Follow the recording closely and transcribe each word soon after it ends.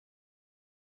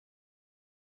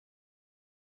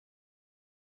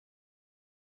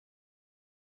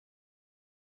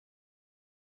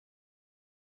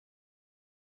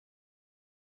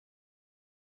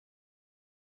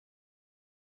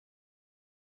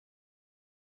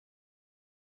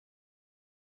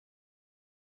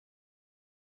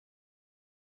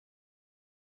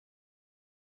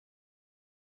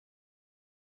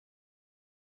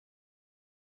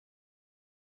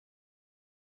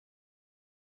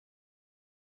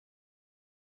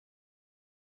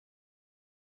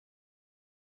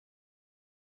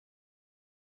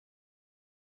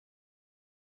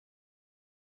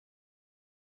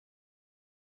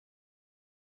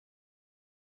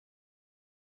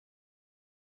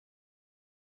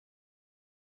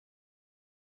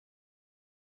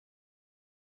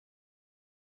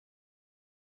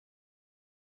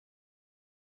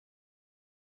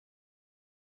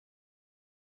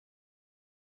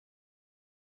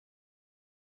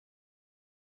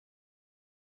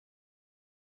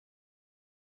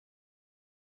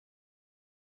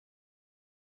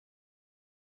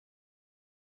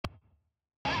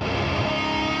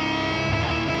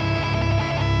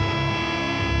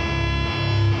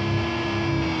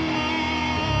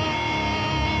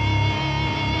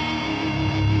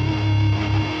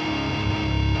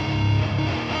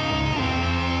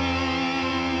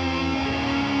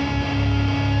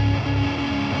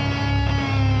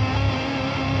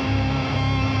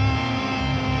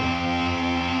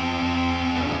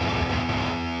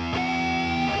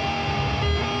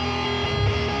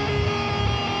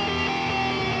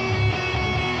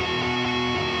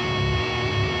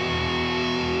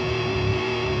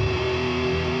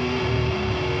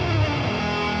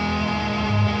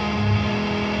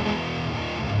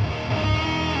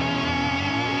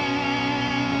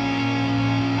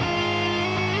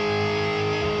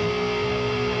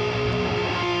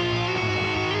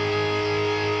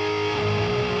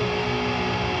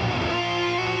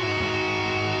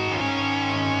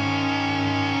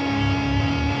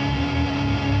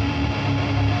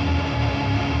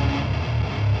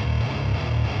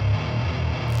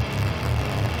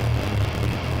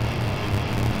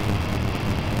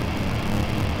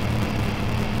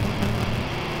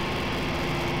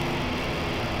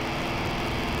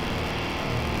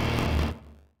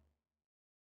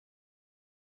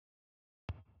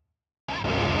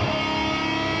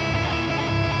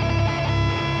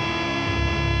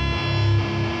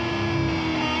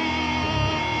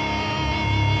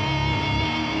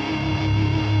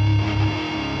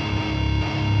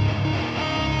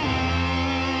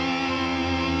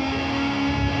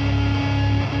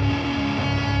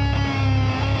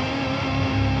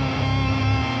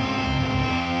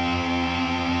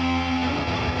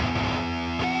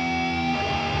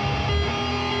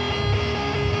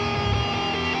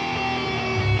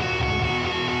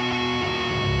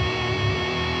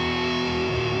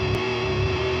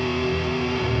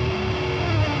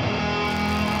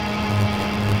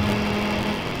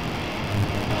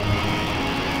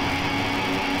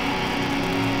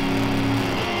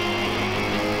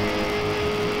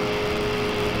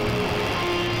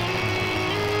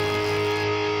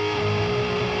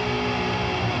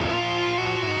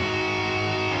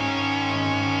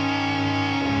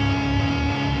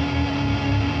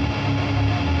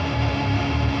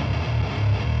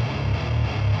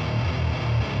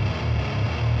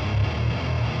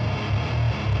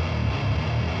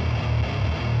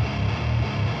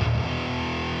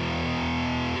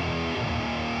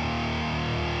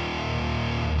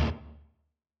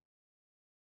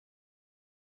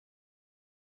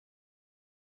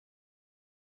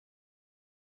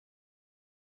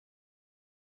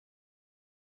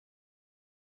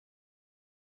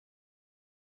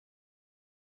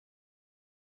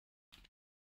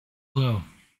Hello,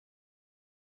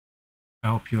 I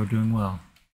hope you're doing well.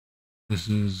 This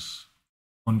is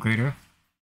One Grader.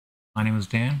 My name is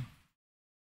Dan.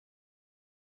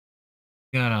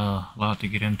 We got a lot to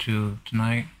get into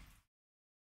tonight.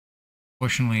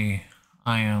 Fortunately,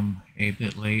 I am a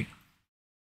bit late,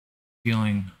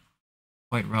 feeling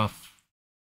quite rough.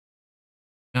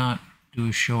 Not do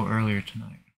a show earlier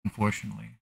tonight, unfortunately.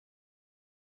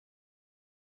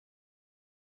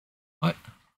 But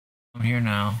I'm here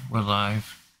now, we're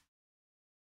live.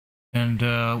 And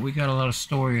we got a lot of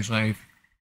stories I've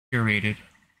curated.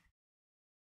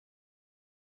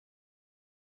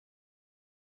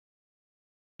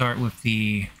 Start with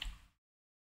the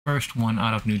first one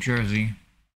out of New Jersey.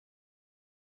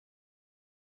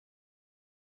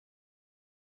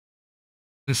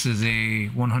 This is a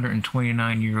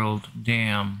 129-year-old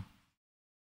dam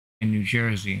in New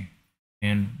Jersey,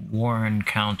 in Warren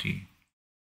County.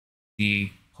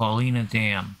 The Paulina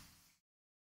Dam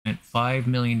at $5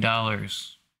 million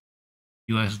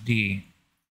USD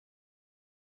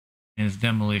in its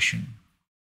demolition.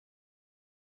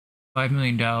 $5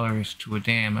 million to a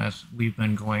dam, as we've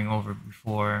been going over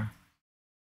before.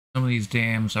 Some of these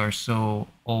dams are so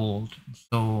old,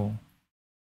 so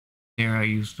dare I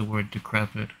use the word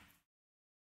decrepit,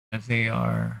 that they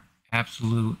are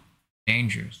absolute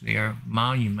dangers. They are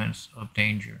monuments of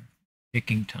danger,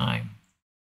 ticking time.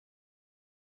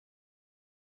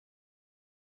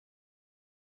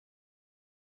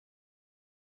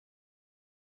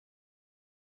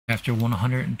 After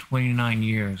 129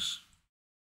 years,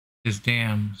 this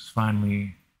dam is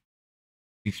finally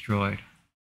destroyed.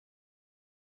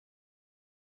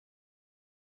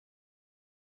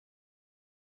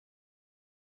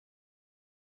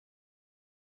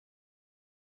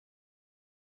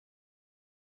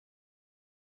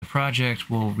 The project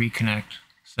will reconnect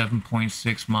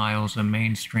 7.6 miles of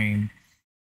mainstream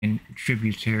and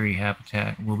tributary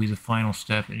habitat and will be the final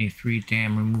step in a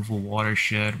 3-dam removal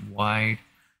watershed-wide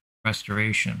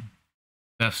restoration.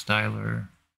 Beth Styler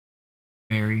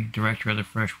Berry, director of the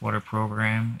freshwater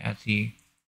program at the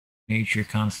Nature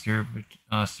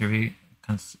Conservancy,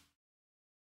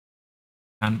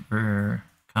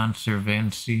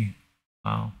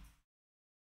 wow,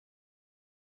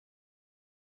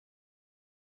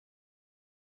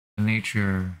 the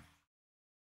Nature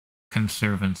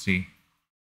Conservancy,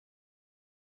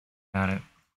 got it,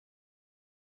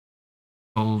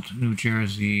 told New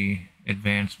Jersey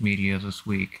Advanced Media this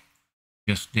week,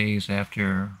 just days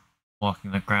after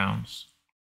walking the grounds.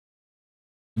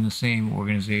 In the same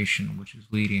organization which is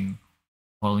leading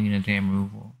Paulina Dam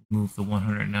removal, moved the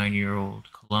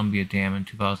 109-year-old Columbia Dam in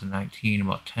 2019,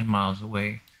 about 10 miles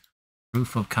away.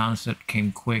 Proof of concept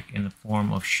came quick in the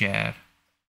form of shad.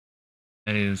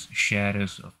 That is, shad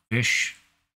is a fish.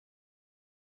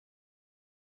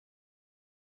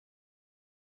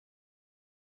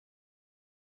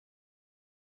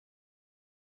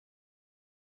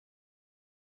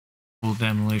 Full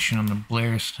demolition on the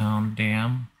Blairstown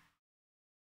Dam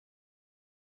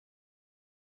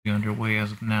be underway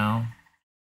as of now.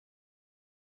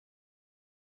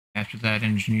 After that,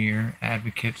 engineer,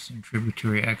 advocates, and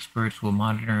tributary experts will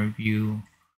monitor and review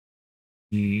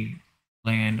the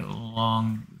land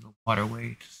along the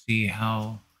waterway to see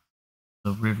how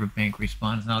the riverbank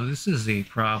responds. Now, this is a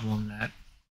problem that's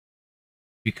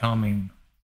becoming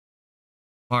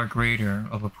far greater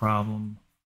of a problem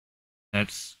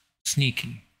that's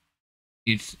sneaky.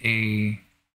 It's a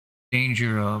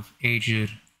danger of aged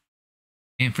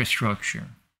infrastructure.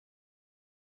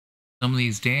 Some of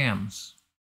these dams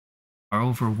are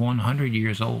over 100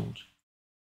 years old,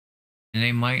 and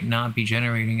they might not be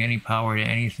generating any power to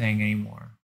anything anymore.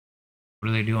 What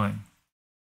are they doing?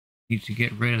 Need to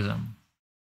get rid of them.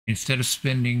 Instead of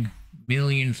spending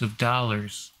millions of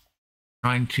dollars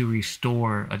trying to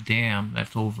restore a dam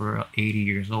that's over 80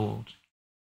 years old,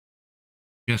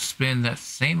 just spend that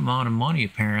same amount of money,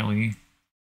 apparently,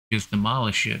 just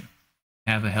demolish it,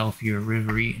 have a healthier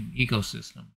river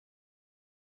ecosystem.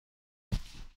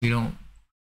 We don't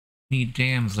need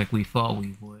dams like we thought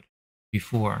we would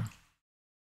before.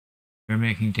 They're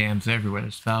making dams everywhere.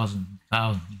 There's thousands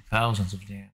of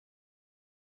dams.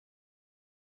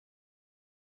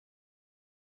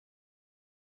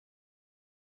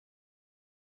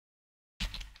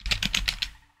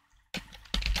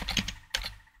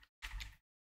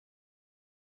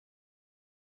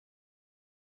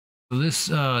 So this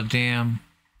dam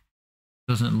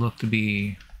doesn't look to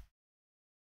be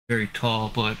very tall,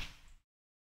 but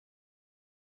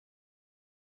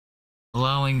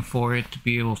allowing for it to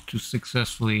be able to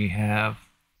successfully have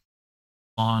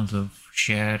spawns of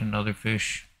shad and other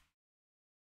fish.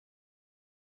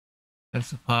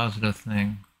 That's a positive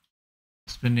thing.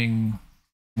 Spending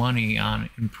money on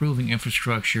improving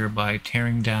infrastructure by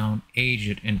tearing down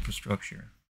aged infrastructure.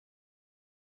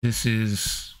 This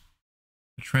is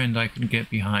a trend I can get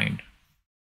behind.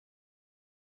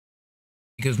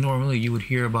 Because normally you would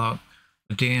hear about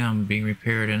a dam being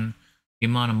repaired and the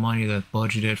amount of money that's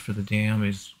budgeted for the dam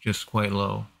is just quite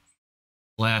low.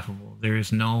 Laughable. There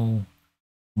is no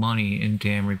money in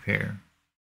dam repair.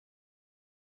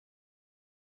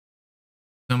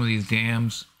 Some of these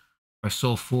dams are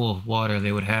so full of water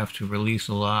they would have to release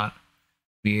a lot to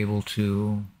be able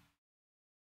to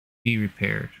be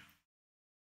repaired.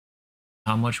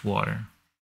 How much water?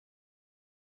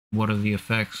 What are the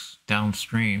effects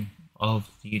downstream of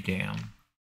the dam?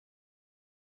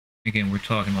 Again, we're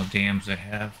talking about dams that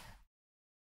have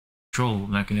control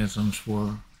mechanisms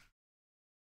for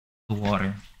the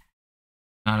water,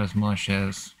 not as much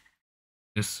as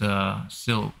this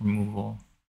silt removal.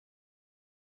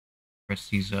 It's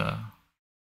these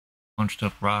bunched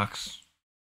up rocks.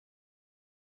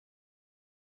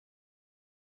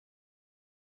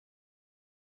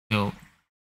 Silt.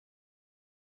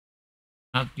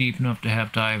 Not deep enough to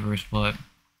have divers, but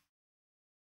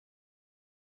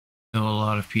still a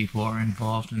lot of people are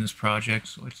involved in this project,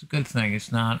 so it's a good thing.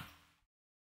 It's not.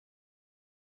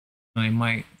 They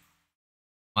might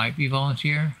be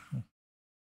volunteer.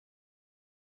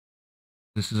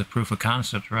 This is a proof of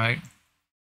concept, right?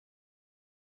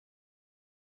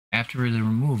 After the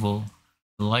removal,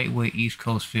 the lightweight East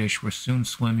Coast fish were soon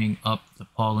swimming up the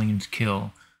Pauline's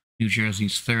Kill, New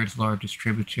Jersey's third largest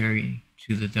tributary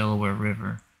to the Delaware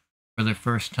River, for the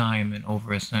first time in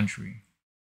over a century.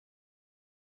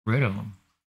 Get rid of them.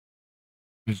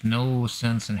 There's no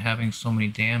sense in having so many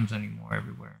dams anymore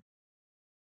everywhere.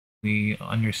 We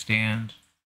understand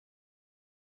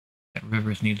that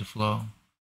rivers need to flow.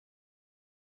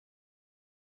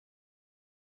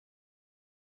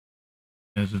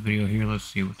 There's a video here. Let's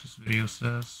see what this video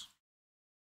says.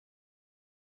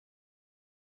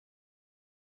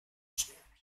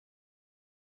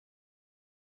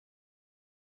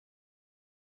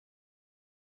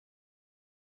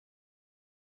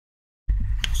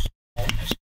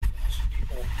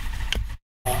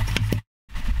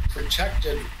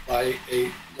 Protected by a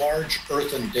large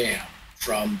earthen dam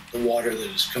from the water that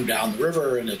has come down the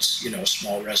river, and it's, a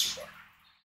small reservoir.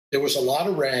 There was a lot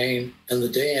of rain, and the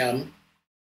dam,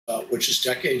 which is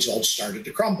decades old, started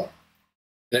to crumble.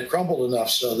 And it crumbled enough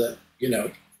so that,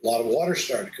 a lot of water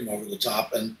started to come over the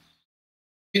top. And,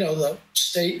 the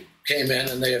state came in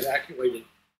and they evacuated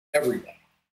everybody.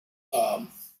 And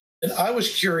I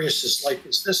was curious, is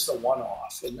this the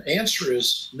one-off? And the answer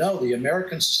is no. The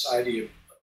American Society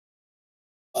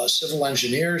of Civil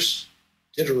Engineers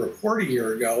did a report a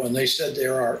year ago, and they said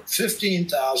there are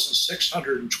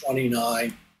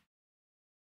 15,629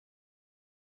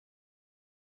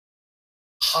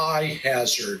 high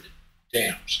hazard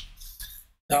dams.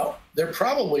 Now, they're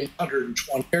probably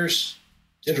 120 years.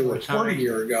 Did a report a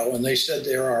year ago, and they said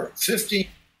there are 15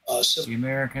 the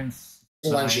American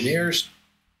civil engineers.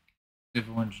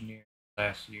 Civil engineers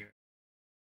last year.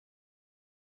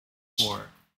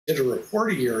 Did a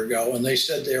report a year ago, and they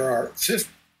said there are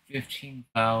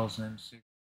 15,000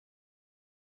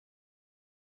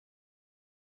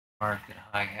 marked at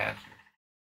high hazard.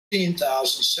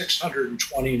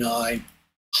 15,629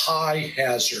 high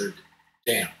hazard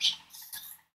dams.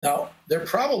 Now, they're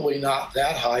probably not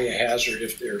that high a hazard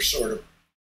if they're sort of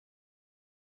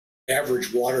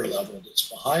average water level that's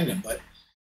behind them, but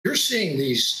you're seeing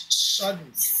these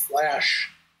sudden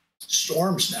flash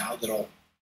storms now that'll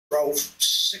throw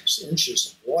 6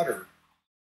 inches of water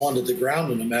onto the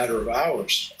ground in a matter of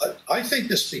hours. I think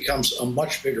this becomes a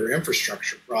much bigger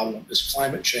infrastructure problem as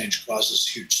climate change causes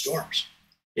huge storms.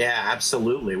 Yeah,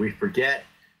 absolutely. We forget,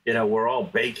 we're all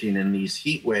baking in these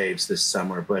heat waves this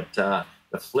summer, but the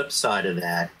flip side of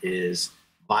that is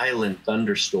violent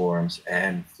thunderstorms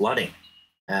and flooding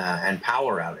and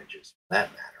power outages, for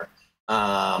that matter.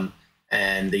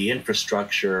 And the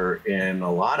infrastructure in a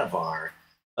lot of our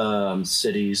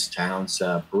cities, towns,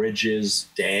 bridges,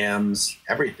 dams,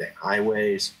 everything,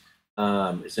 highways,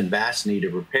 is in vast need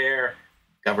of repair.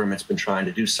 Government's been trying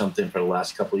to do something for the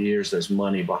last couple of years. There's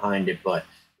money behind it, but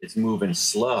it's moving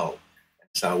slow.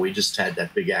 So we just had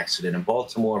that big accident in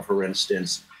Baltimore, for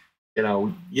instance.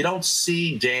 You don't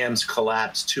see dams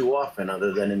collapse too often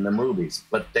other than in the movies,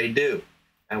 but they do.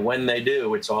 And when they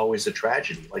do, it's always a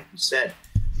tragedy. Like you said,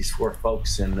 these 4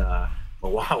 folks in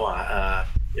Mawawa,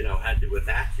 had to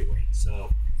evacuate. So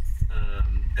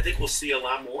I think we'll see a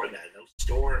lot more of that. Those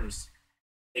storms,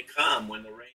 they come when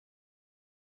the rain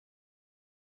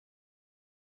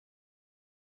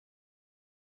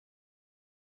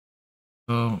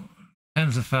So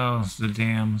tens of thousands of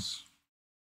dams,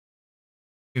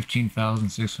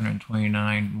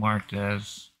 15,629 marked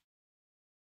as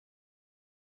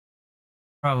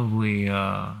probably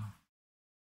a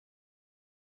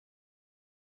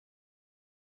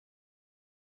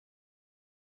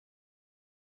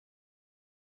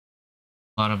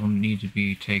lot of them need to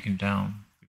be taken down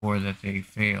before that they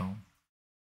fail.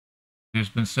 There's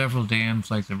been several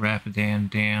dams like the Rapidan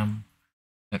Dam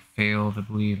that failed, I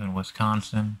believe, in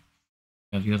Wisconsin.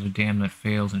 The other dam that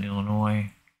failed in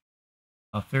Illinois.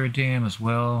 A third dam as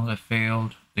well that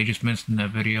failed. They just mentioned that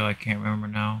video. I can't remember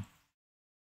now.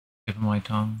 Tip of my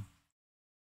tongue.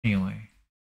 Anyway,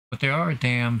 but there are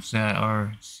dams that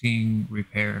are seeing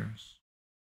repairs.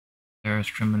 There's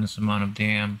a tremendous amount of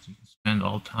dams. You can spend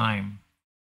all time,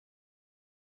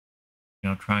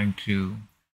 trying to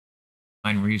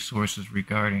find resources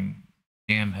regarding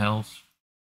dam health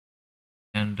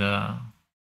and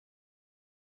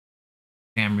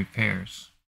dam repairs.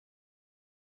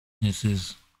 This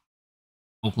is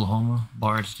Oklahoma.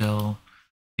 Bardsdale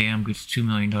Dam gets $2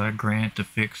 million grant to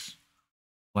fix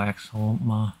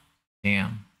Waxahoma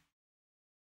Dam.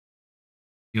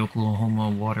 The Oklahoma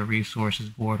Water Resources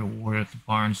Board awarded the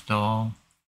Barnsdall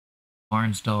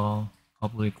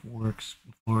Public Works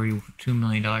Authority with a $2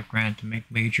 million grant to make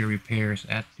major repairs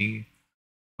at the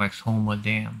Waxahoma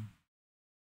Dam.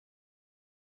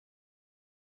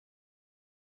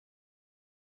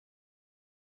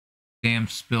 Dam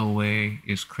spillway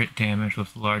is crit damage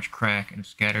with a large crack and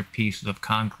scattered pieces of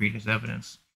concrete as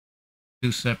evidence.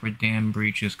 2 separate dam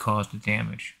breaches caused the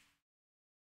damage.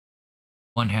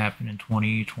 One happened in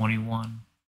 2021.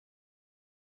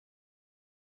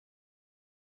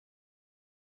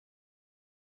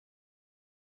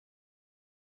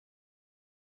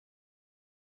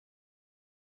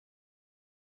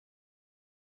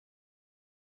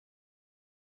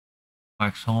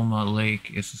 Waxahoma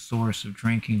Lake is a source of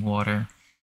drinking water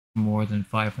for more than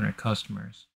 500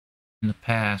 customers. In the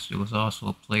past, it was also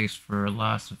a place for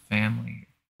lots of family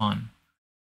fun.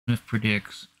 Smith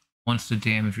predicts once the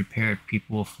dam is repaired,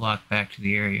 people will flock back to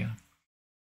the area.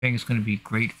 I think it's going to be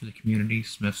great for the community,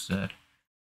 Smith said. I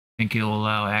think it will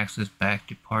allow access back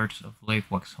to parts of Lake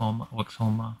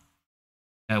Waxahoma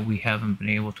that we haven't been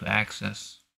able to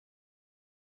access.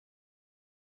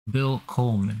 Bill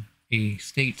Coleman, a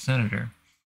state senator,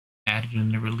 added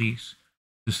in the release,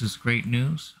 "This is great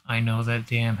news. I know that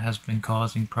dam has been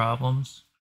causing problems.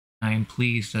 I am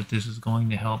pleased that this is going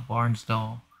to help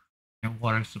Barnsdall and their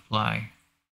water supply.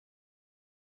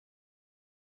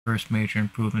 First major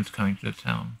improvements coming to the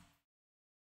town."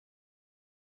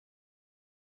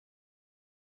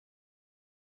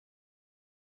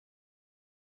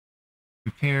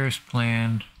 Repairs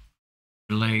planned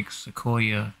for Lake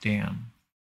Sequoia Dam.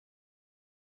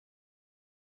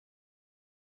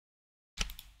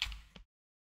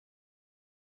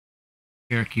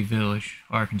 Cherokee Village,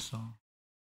 Arkansas.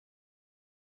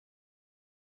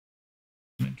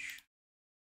 Image.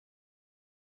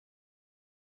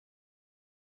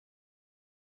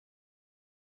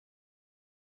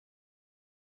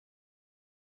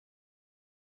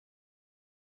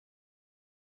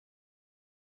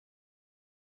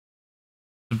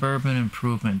 Suburban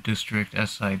Improvement District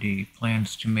SID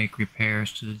plans to make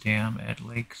repairs to the dam at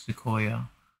Lake Sequoia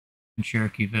in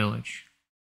Cherokee Village.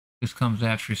 This comes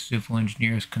after civil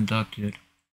engineers conducted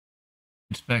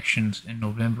inspections in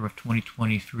November of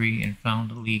 2023 and found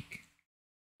a leak.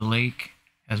 The lake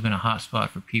has been a hotspot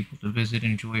for people to visit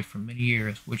and enjoy for many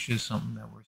years, which is something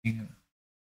that we're seeing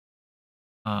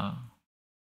a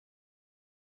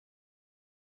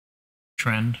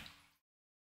trend.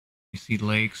 You see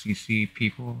lakes, you see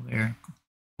people there,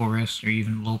 tourists or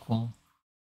even local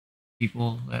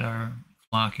people that are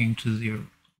flocking to the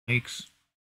lakes.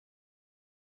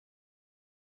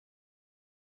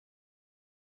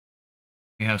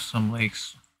 We have some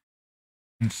lakes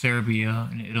in Serbia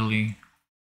and Italy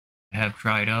that have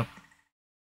dried up.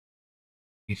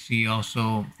 You see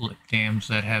also dams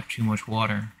that have too much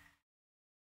water.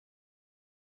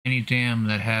 Any dam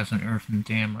that has an earthen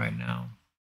dam right now,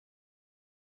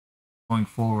 going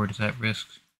forward, is at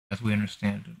risk as we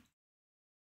understand it.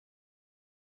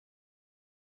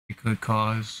 It could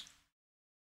cause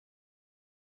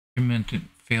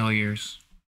intermittent failures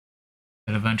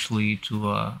that eventually lead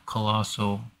to a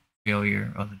colossal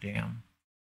failure of the dam,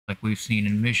 like we've seen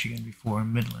in Michigan before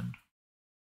in Midland.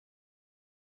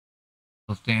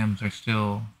 Those dams are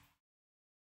still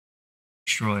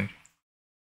destroyed.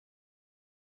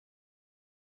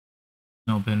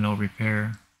 There's been no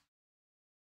repair,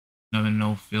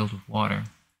 no filled with water,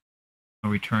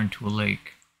 no return to a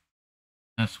lake.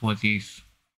 That's what these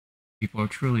people are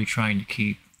truly trying to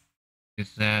keep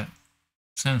is that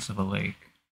sense of a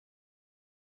lake,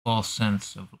 false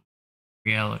sense of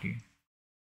reality,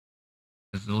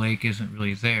 because the lake isn't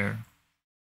really there,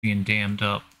 being dammed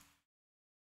up.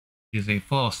 It is a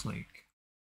false lake,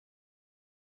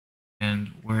 and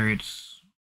where its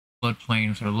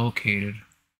floodplains are located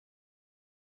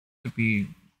could be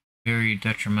very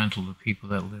detrimental to people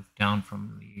that live down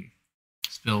from the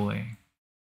spillway.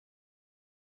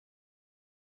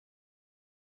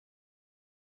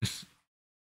 This,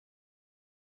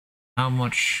 how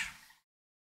much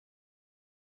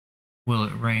will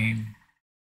it rain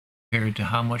compared to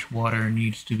how much water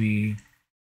needs to be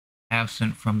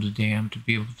absent from the dam to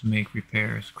be able to make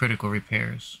repairs, critical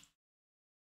repairs?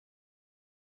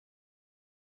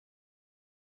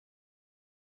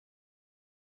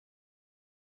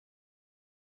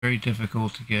 Very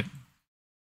difficult to get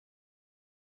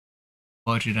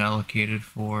budget allocated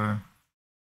for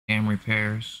dam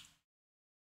repairs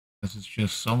because it's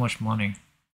just so much money.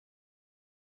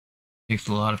 It takes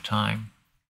a lot of time.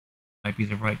 Might be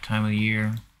the right time of the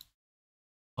year.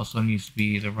 Also needs to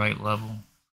be the right level.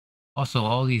 Also,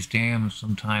 all these dams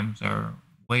sometimes are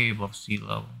way above sea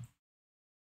level.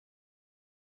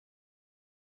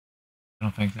 I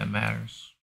don't think that matters.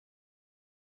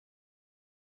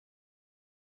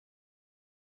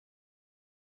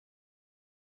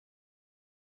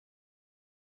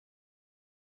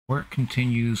 Work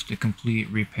continues to complete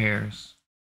repairs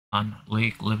on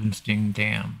Lake Livingston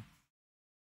Dam.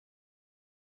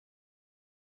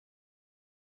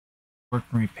 Work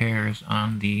and repairs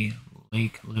on the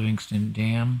Lake Livingston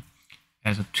Dam.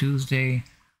 As of Tuesday,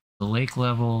 the lake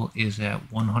level is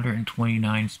at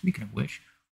 129, speaking of which,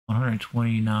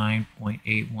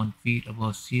 129.81 feet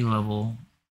above sea level,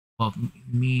 above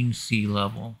mean sea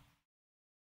level.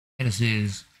 It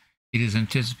is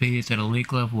anticipated that a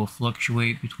lake level will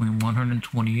fluctuate between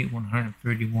 128 and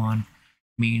 131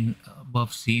 mean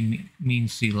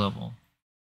sea level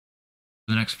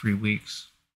for the next 3 weeks.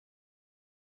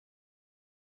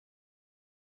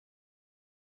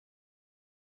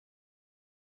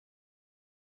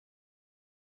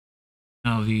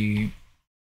 Now, the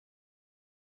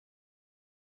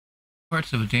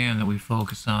parts of a dam that we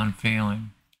focus on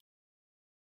failing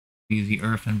be the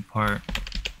earthen part.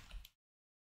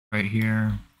 Right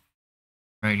here,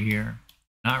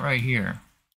 not right here.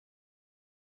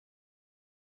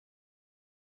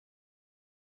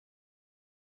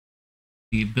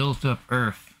 The built up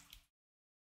earth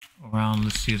around,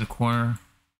 let's see, the corner,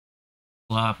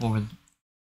 flop over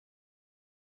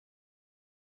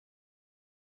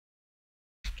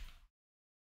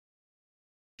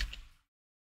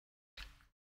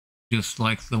just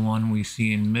like the one we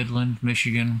see in Midland,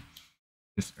 Michigan,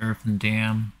 this earthen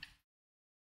dam.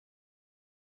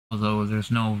 Although there's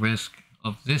no risk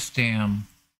of this dam,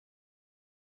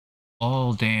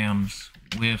 all dams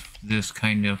with this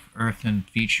kind of earthen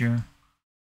feature,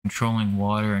 controlling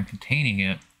water and containing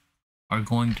it, are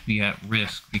going to be at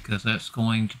risk because that's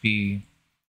going to be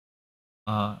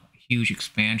huge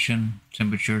expansion,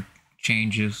 temperature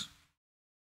changes,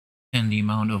 and the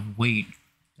amount of weight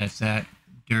that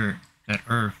dirt, that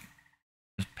earth,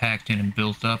 is packed in and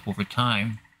built up over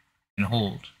time can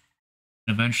hold.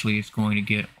 And eventually it's going to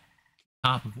get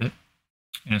top of it,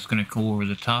 and it's going to go over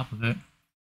the top of it.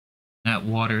 That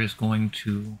water is going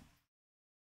to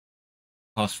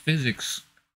cause physics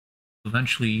to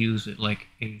eventually use it like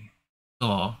a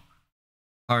saw,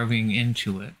 carving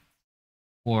into it,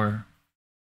 or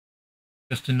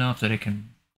just enough that it can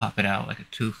pop it out like a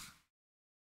tooth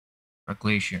or a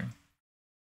glacier.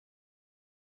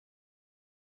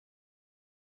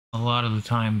 A lot of the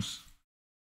times,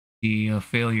 the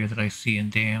failure that I see in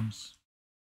dams,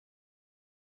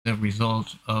 the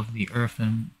result of the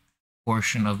earthen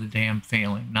portion of the dam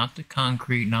failing, not the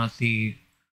concrete, not the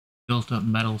built up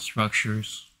metal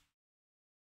structures,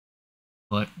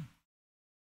 but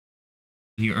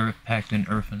the earth packed in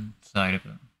earthen side of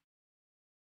it.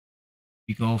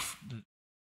 You go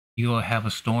have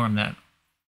a storm that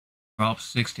drops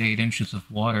 6 to 8 inches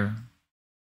of water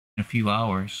in a few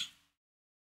hours,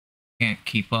 can't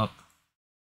keep up.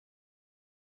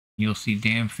 You'll see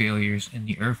dam failures in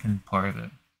the earthen part of it,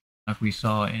 like we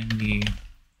saw in the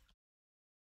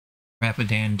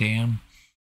Rapidan Dam,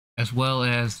 as well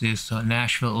as this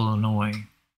Nashville, Illinois.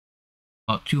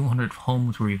 About 200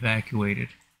 homes were evacuated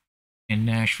in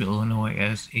Nashville, Illinois,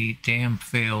 as a dam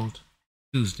failed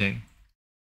Tuesday.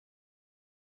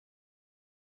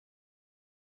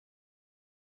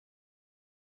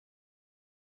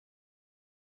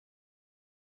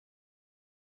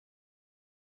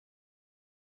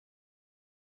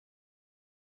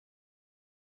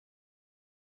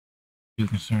 too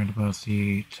concerned about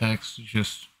the text. It's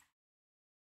just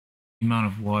the amount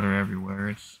of water everywhere.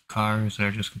 It's cars that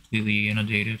are just completely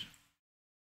inundated.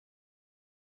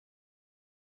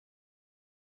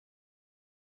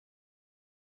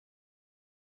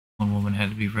 One woman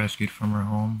had to be rescued from her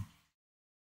home.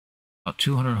 About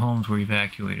 200 homes were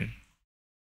evacuated.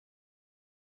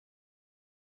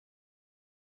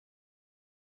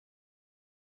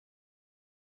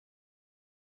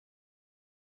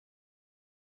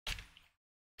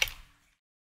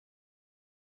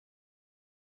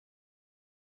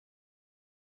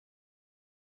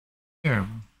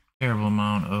 Terrible, terrible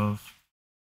amount of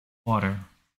water.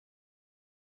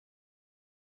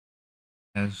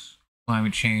 As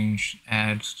climate change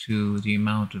adds to the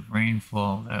amount of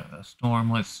rainfall that a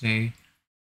storm, let's say, is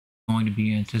going to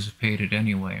be anticipated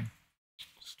anyway.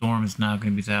 The storm is now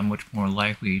going to be that much more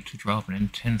likely to drop an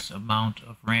intense amount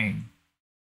of rain.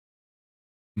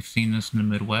 We've seen this in the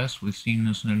Midwest, we've seen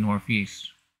this in the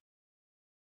Northeast.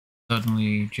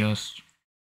 Suddenly, just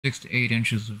 6 to 8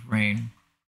 inches of rain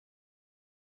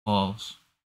falls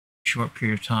in a short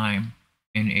period of time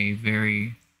in a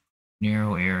very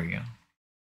narrow area,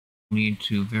 lead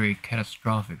to very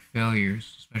catastrophic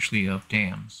failures, especially of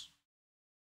dams.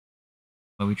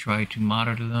 But we try to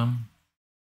monitor them,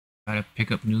 try to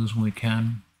pick up news when we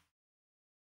can.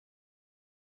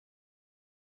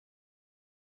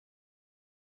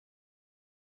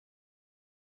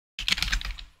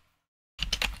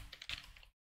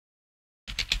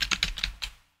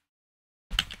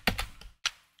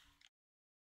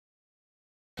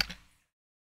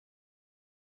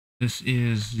 This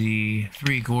is the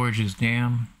Three Gorges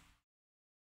Dam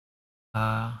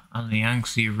on the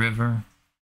Yangtze River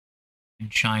in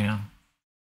China,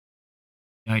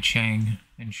 Yaichang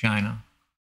in China.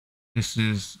 This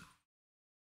is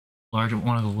one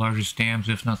of the largest dams,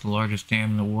 if not the largest dam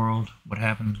in the world. What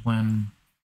happens when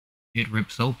it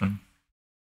rips open?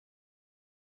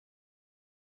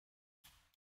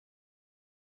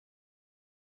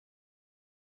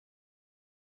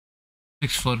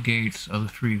 Six floodgates of the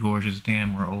Three Gorges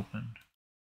Dam were opened.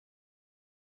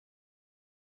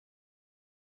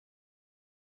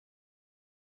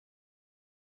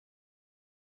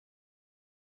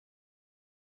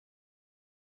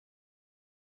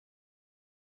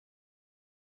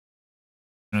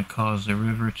 Going to cause the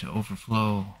river to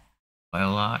overflow by a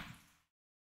lot.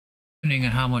 Depending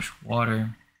on how much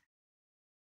water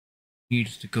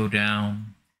needs to go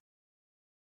down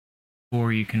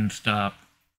before you can stop.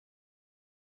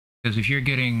 Because if you're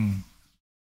getting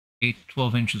 8 to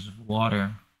 12 inches of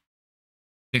water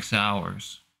 6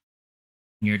 hours,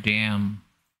 and your dam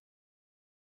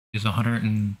is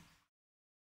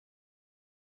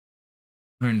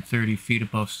 130 feet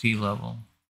above sea level,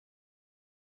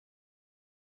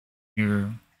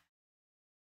 you're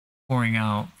pouring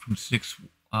out from 6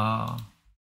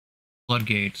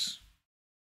 floodgates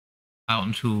out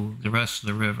into the rest of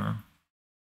the river.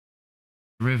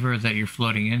 The river that you're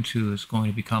flooding into is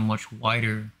going to become much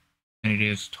wider than it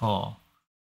is tall.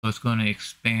 So it's going to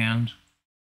expand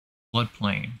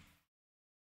floodplain.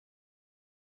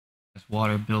 As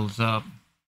water builds up,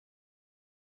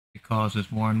 it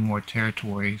causes more and more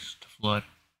territories to flood.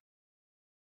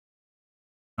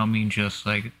 I don't mean just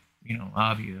like,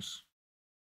 obvious.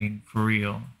 I mean, for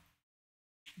real.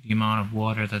 The amount of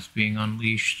water that's being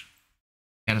unleashed,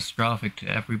 catastrophic to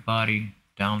everybody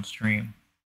downstream.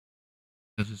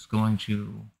 Because it's going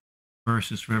to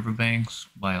burst its riverbanks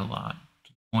by a lot,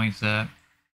 to the point that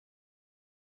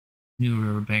new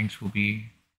riverbanks will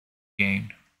be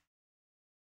gained.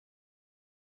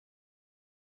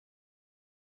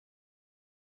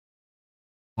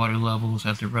 Water levels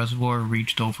at the reservoir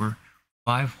reached over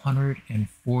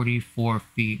 544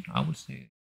 feet. I would say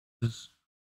this is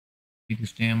the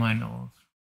biggest dam I know of.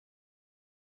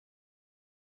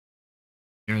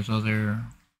 There's other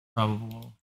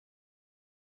probable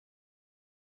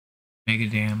mega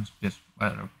dams that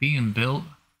are being built,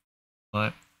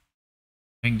 but I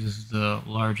think this is the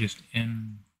largest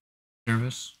in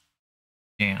service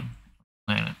dam on the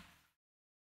planet.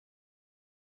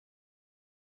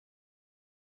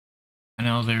 I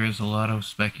know there is a lot of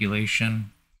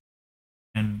speculation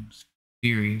and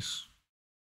theories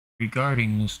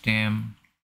regarding this dam,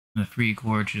 the Three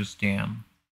Gorges Dam.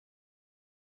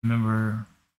 Remember,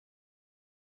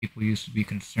 people used to be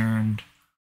concerned,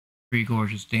 Three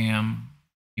Gorges Dam,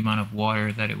 the amount of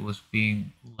water that it was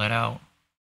being let out,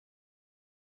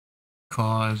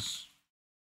 cause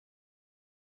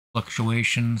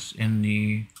fluctuations in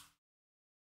the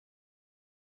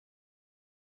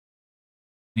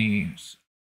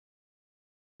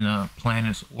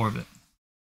planet's orbit.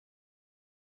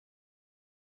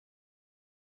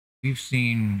 we've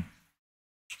seen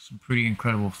some pretty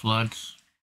incredible floods.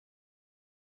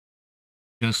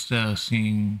 Just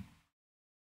seeing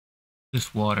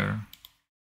this water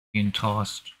being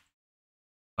tossed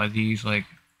by these, like,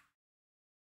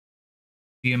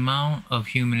 the amount of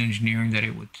human engineering that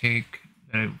it would take,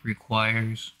 that it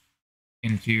requires,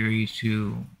 in theory,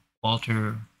 to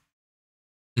alter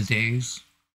the days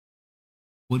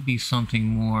would be something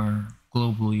more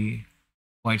globally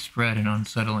widespread and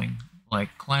unsettling,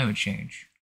 like climate change.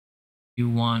 You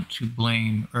want to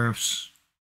blame Earth's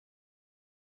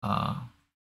uh,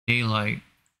 daylight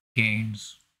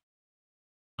gains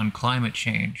on climate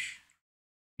change.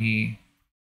 The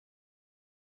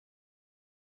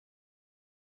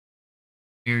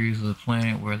areas of the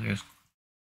planet where there's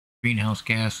greenhouse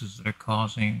gases that are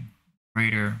causing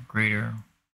greater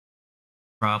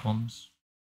problems,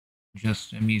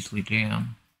 just a measly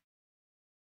dam.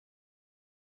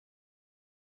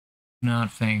 Do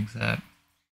not think that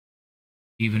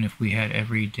even if we had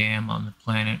every dam on the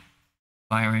planet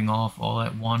firing off all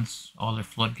at once, all their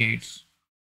floodgates,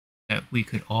 that we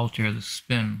could alter the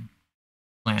spin of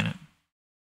the planet.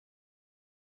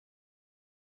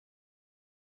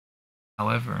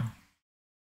 However,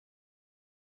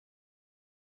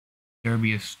 there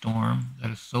be a storm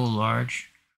that is so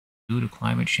large due to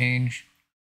climate change,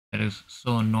 that is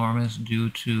so enormous due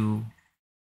to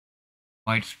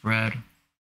widespread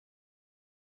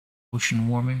ocean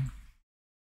warming.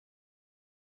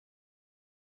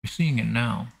 We're seeing it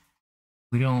now.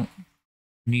 We don't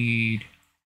need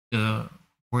to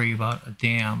worry about a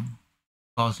dam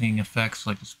causing effects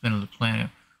like the spin of the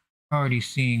planet. We're already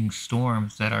seeing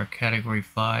storms that are Category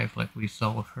 5, like we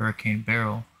saw with Hurricane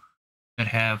Beryl, that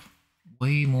have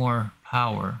way more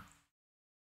power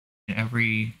in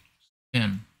every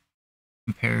spin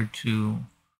compared to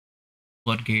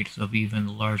floodgates of even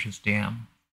the largest dam.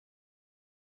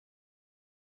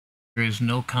 There is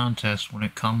no contest when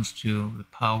it comes to the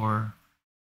power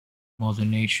of Mother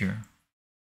Nature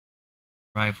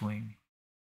rivaling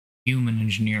human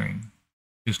engineering.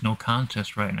 There's no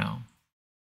contest right now.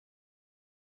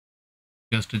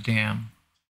 Just a dam,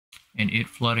 and it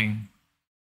flooding,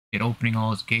 it opening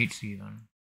all its gates even,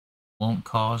 won't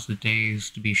cause the days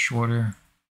to be shorter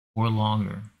or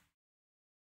longer.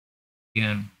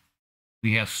 Again,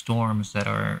 we have storms that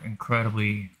are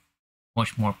incredibly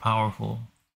much more powerful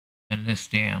than this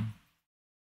dam.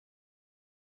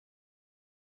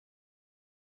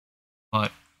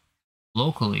 But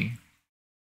locally,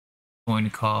 it's going to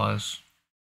cause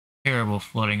terrible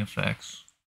flooding effects.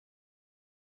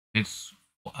 It's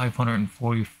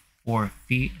 544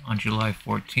 feet on July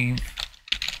 14th.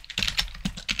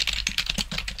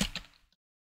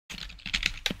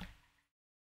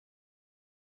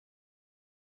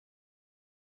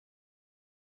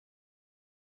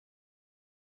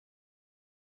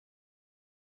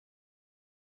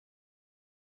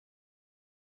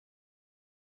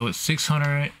 So it's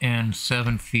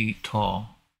 607 feet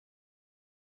tall.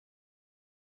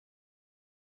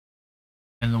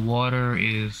 And the water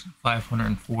is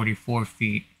 544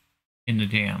 feet in the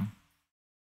dam.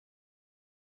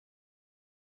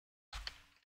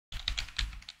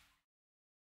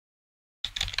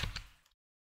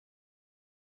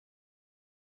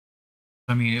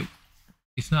 I mean,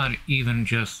 it's not even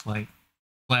just like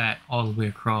flat all the way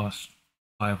across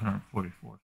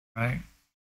 544, right?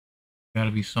 Got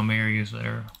to be some areas that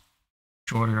are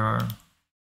shorter than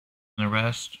the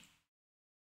rest.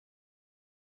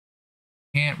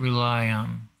 Can't rely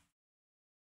on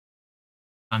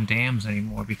dams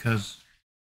anymore, because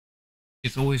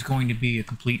it's always going to be a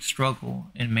complete struggle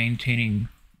in maintaining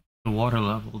the water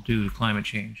level due to climate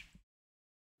change.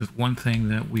 There's one thing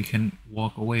that we can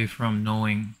walk away from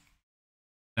knowing,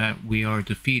 that we are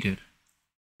defeated.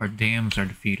 Our dams are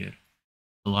defeated.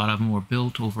 A lot of them were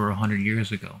built over 100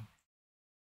 years ago.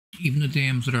 Even the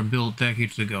dams that are built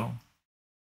decades ago,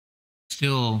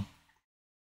 still,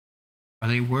 are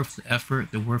they worth the effort,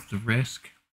 they're worth the risk?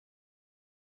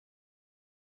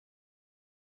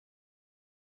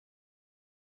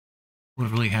 What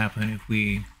would really happen if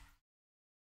we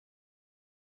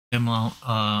demolished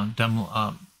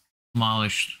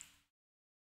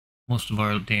most of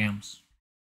our dams?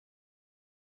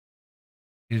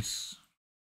 It's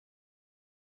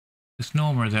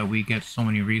misnomer that we get so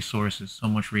many resources, so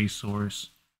much resource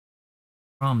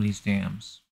from these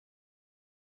dams.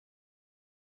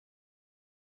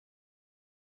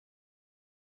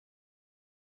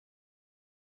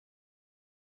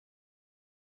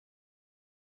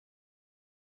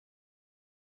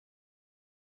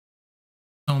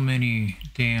 So many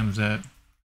dams that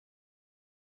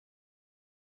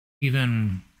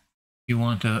even you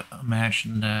want to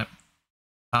imagine that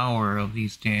power of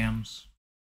these dams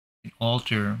can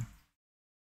alter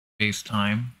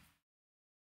space-time,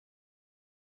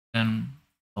 then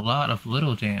a lot of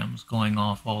little dams going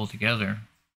off altogether,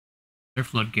 their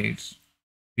floodgates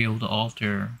be able to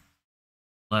alter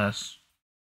less.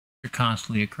 They're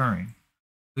constantly occurring.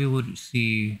 We would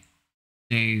see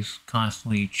days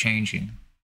constantly changing,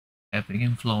 ebbing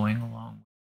and flowing along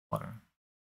with water.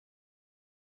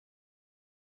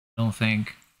 I don't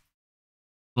think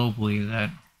globally that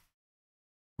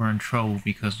we're in trouble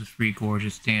because the Three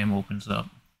Gorges Dam opens up.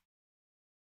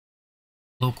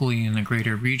 Locally in the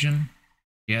greater region,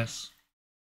 yes,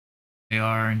 they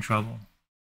are in trouble,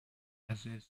 as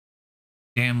is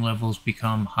dam levels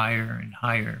become higher and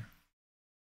higher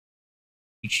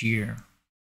each year.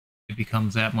 It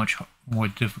becomes that much more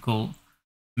difficult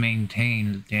to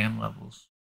maintain the dam levels.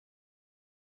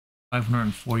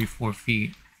 544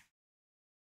 feet,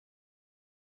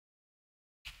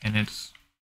 and it's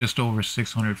just over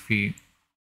 600 feet.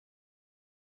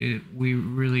 It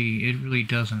really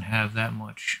doesn't have that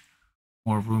much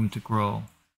more room to grow,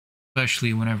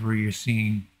 especially whenever you're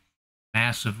seeing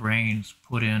massive rains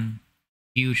put in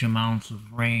huge amounts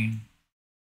of rain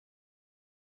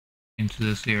into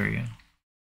this area.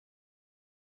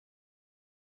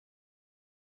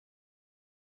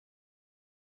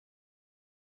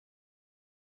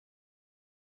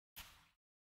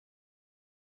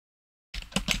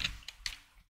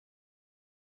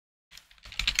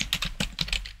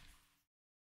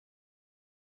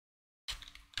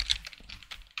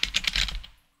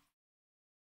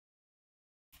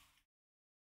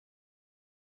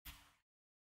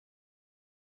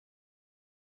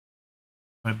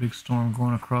 Got a big storm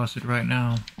going across it right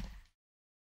now.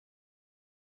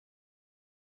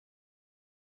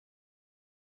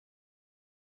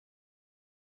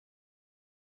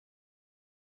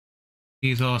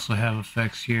 These also have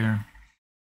effects here.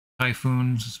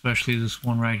 Typhoons, especially this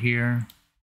one right here.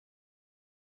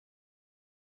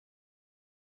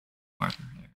 Marker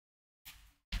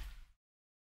there.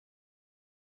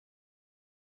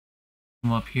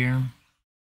 Come up here.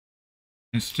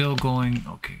 It's still going.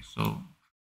 Okay, so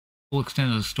full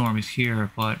extent of the storm is here,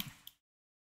 but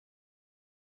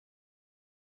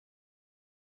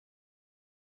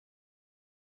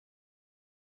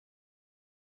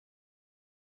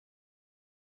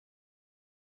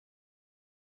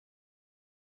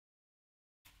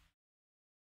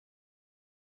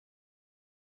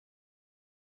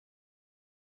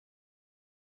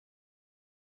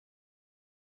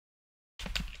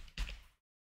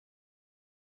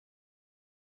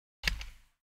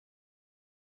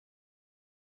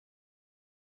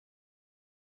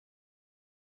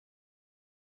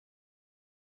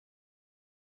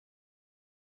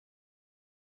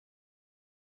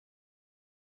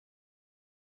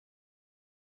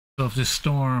so if this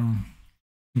storm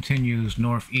continues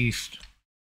northeast,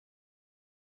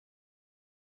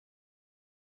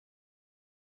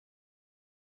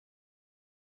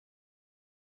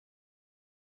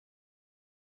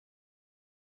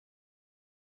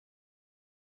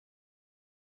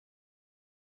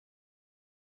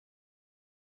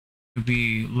 could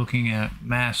be looking at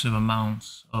massive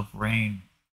amounts of rain,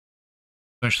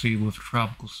 especially with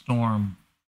tropical storm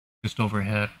just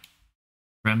overhead,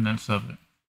 remnants of it.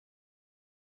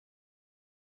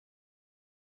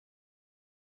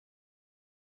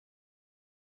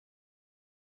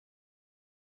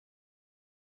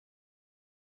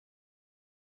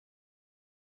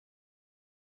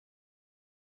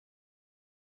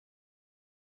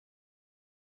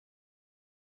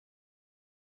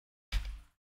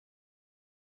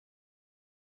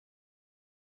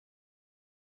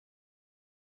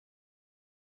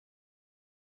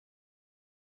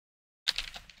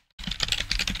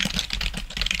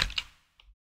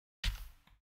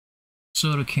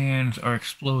 Soda cans are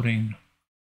exploding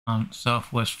on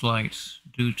Southwest flights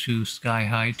due to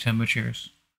sky-high temperatures.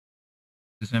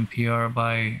 This is NPR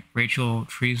by Rachel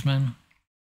Treisman.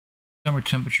 Summer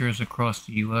temperatures across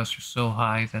the U.S. are so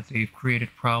high that they've created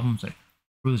problems at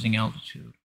cruising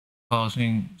altitude,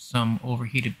 causing some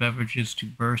overheated beverages to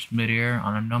burst midair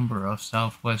on a number of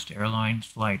Southwest Airlines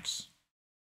flights.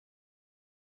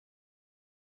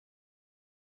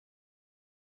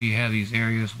 You have these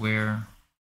areas where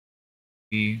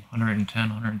be 110,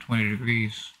 120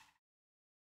 degrees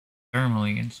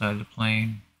thermally inside the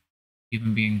plane,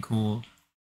 even being cooled.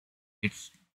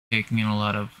 It's taking in a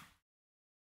lot of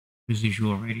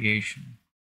residual radiation.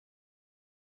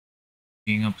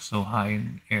 Being up so high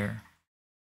in the air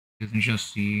isn't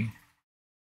just the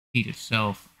heat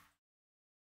itself.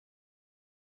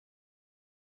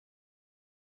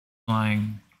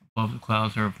 Flying above the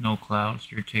clouds or of no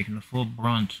clouds, you're taking the full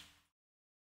brunt of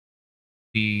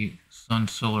the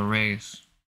sun's solar rays.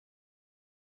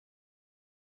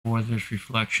 Or there's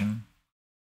reflection,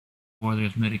 or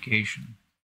there's mitigation.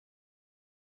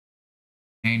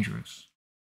 Dangerous.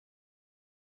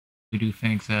 We do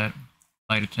think that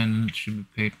flight attendants should be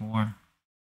paid more,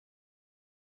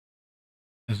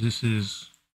 as this is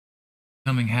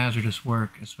becoming hazardous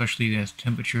work, especially as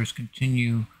temperatures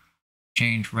continue to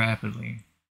change rapidly.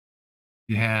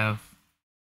 You have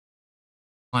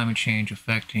climate change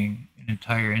affecting an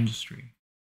entire industry,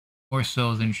 more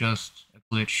so than just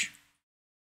a glitch.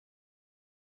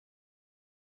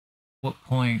 What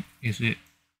point is it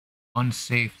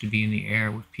unsafe to be in the air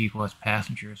with people as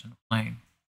passengers in a plane?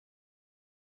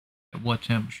 At what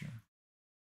temperature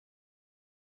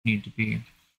need to be?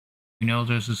 We know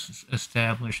there's this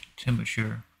established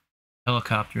temperature.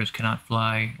 Helicopters cannot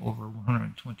fly over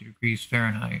 120 degrees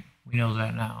Fahrenheit. We know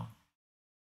that now.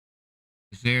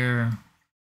 Is there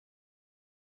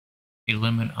a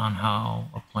limit on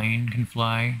how a plane can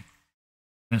fly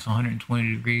when it's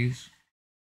 120 degrees? Is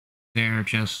there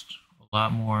just a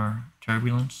lot more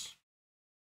turbulence?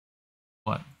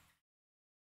 What?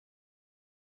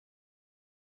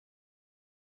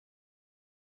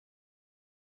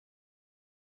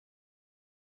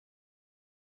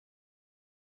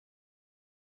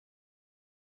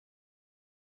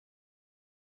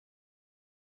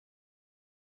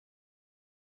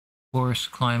 Of course,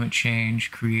 climate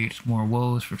change creates more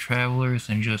woes for travelers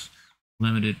than just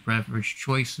limited beverage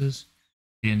choices.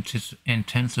 It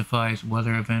intensifies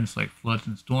weather events like floods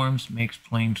and storms, makes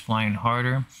planes flying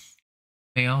harder.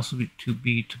 May also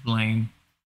be to blame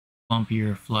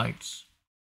bumpier flights.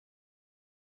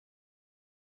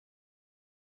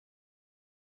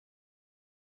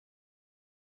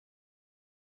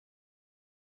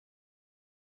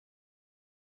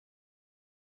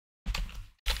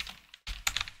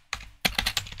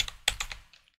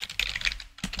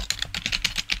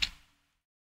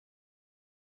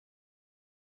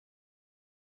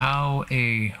 How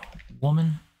a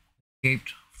woman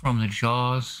escaped from the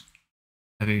jaws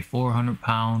of a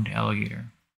 400-pound alligator.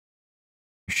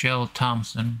 Michelle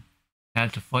Thompson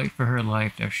had to fight for her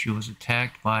life after she was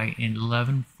attacked by an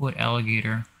 11-foot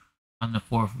alligator on the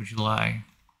 4th of July.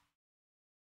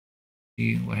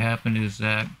 See, what happened is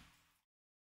that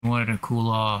she wanted to cool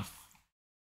off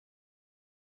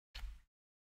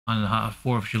on the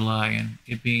 4th of July, and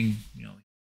it being,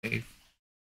 safe,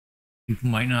 people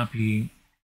might not be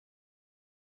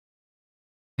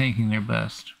thinking their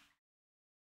best.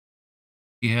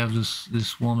 You have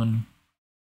this woman.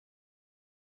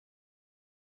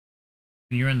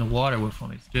 When you're in the water with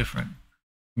them, it's different.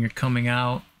 When you're coming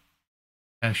out,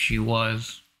 as she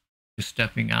was, just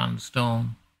stepping on the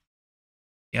stone,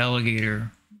 the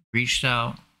alligator reached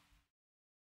out,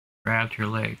 grabbed her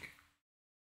leg.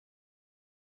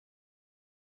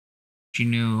 She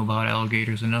knew about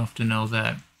alligators enough to know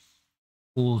that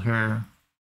pulled her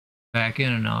back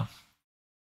in enough,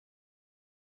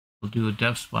 it'll do a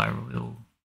death spiral. It'll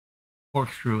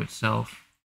corkscrew itself,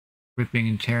 ripping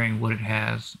and tearing what it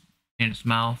has in its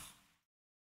mouth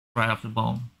right off the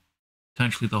bone.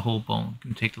 Potentially the whole bone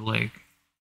can take the leg.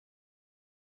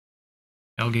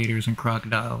 Alligators and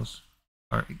crocodiles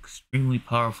are extremely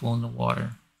powerful in the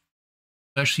water,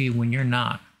 especially when you're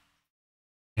not.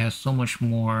 It has so much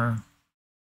more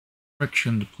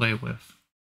friction to play with,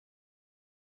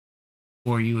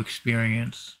 or you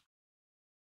experience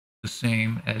the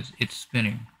same as it's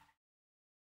spinning.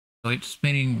 So it's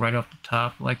spinning right off the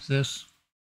top like this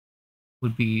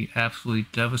would be absolutely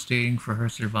devastating for her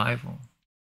survival.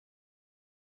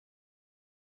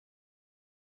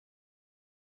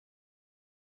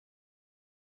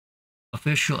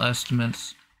 Officials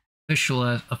estimate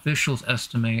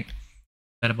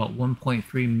that about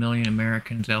 1.3 million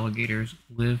Americans alligators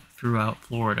live throughout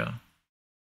Florida.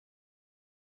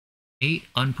 8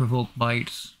 unprovoked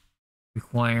bites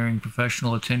requiring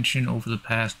professional attention over the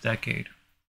past decade.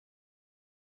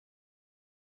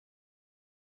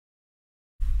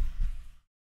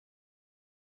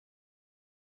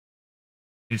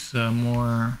 It's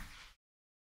more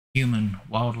human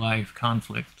wildlife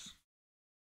conflicts.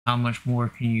 How much more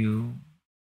can you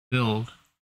build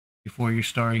before you're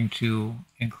starting to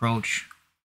encroach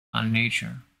on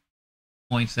nature?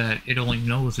 Points that it only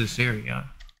knows this area.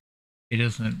 It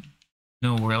doesn't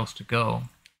know where else to go.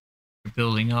 You're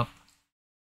building up.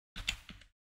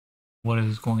 What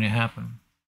is going to happen?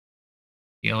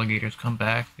 The alligators come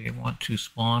back. They want to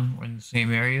spawn. We're in the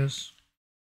same areas.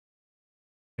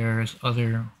 There's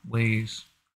other ways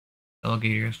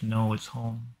alligators know it's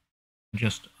home.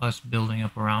 Just us building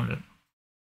up around it.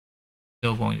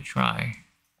 still going to try.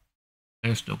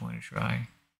 They're still going to try.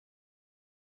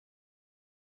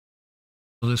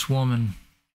 So this woman,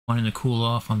 wanting to cool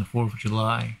off on the 4th of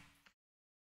July,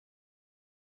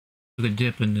 took a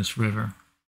dip in this river.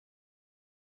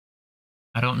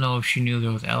 I don't know if she knew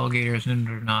there was alligators in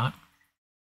it or not.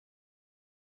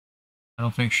 I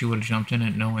don't think she would have jumped in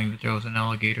it knowing that there was an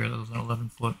alligator that was an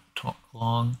 11-foot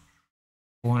long,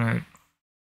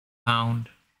 400-pound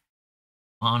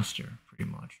monster,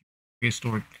 pretty much.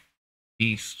 Prehistoric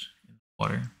beast in the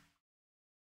water.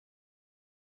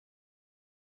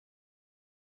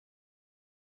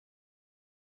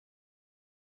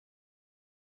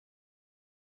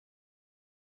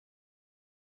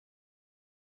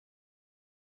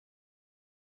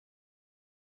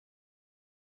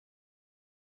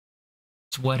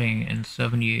 Sweating in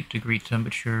 78-degree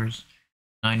temperatures,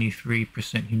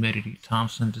 93% humidity,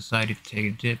 Thompson decided to take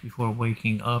a dip before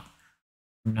waking up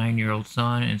her 9-year-old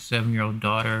son and 7-year-old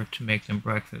daughter to make them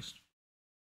breakfast.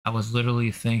 I was literally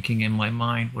thinking in my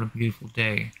mind, what a beautiful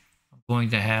day. I'm going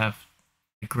to have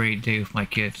a great day with my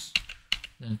kids.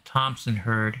 Then Thompson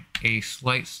heard a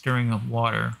slight stirring of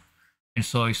water and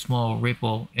saw a small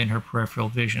ripple in her peripheral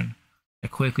vision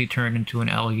that quickly turned into an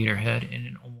alligator head in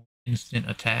an almost instant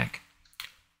attack.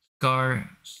 Scar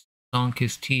sunk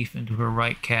his teeth into her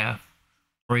right calf,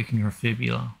 breaking her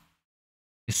fibula.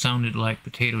 It sounded like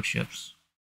potato chips.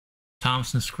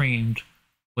 Thompson screamed,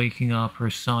 waking up her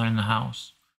son in the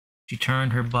house. She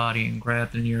turned her body and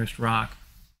grabbed the nearest rock,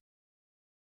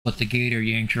 but the gator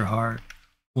yanked her hard,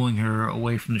 pulling her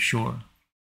away from the shore.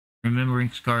 Remembering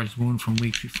Scar's wound from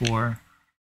weeks before,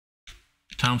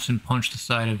 Thompson punched the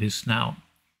side of his snout.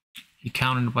 He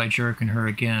countered by jerking her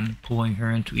again, pulling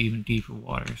her into even deeper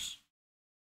waters.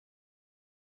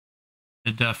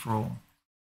 The death roll.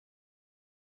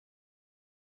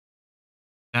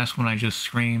 That's when I just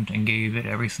screamed and gave it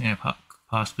everything I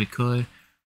possibly could,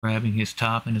 grabbing his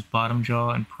top and his bottom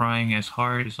jaw and prying as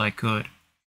hard as I could.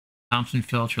 Thompson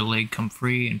felt her leg come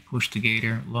free and pushed the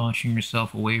gator, launching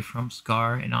herself away from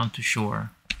Scar and onto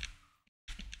shore.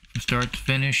 From start to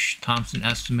finish, Thompson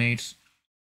estimates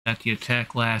that the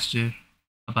attack lasted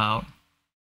about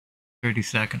 30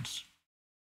 seconds.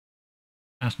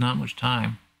 That's not much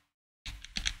time.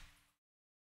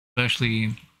 Especially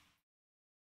an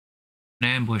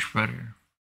ambush predator.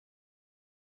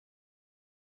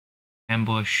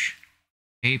 Ambush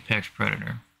apex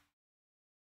predator.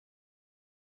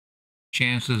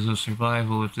 Chances of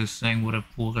survival if this thing would have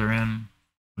pulled her in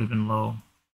would have been low.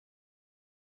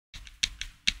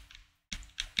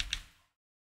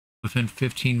 Within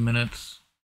 15 minutes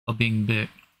of being bit,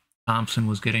 Thompson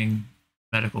was getting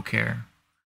medical care.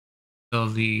 So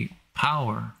the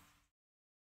power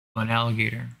of an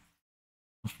alligator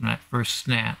comes from that first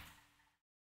snap,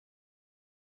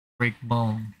 break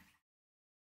bone,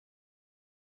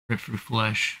 rip through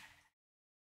flesh.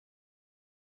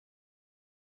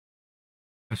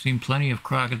 I've seen plenty of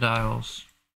crocodiles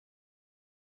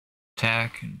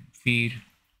attack and feed.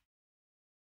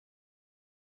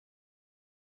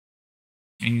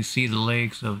 And you see the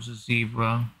legs of the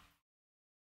zebra,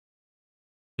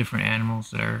 different animals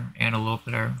that are antelope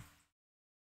that are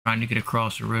trying to get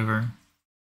across the river.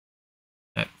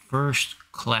 That first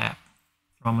clap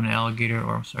from an alligator,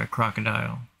 or I'm sorry,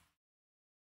 crocodile,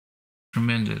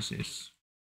 tremendous. It's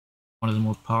one of the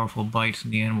most powerful bites in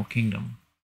the animal kingdom.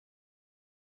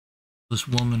 This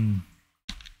woman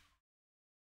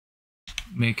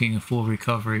making a full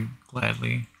recovery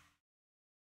gladly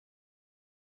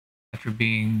after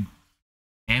being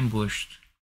ambushed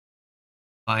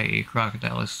by a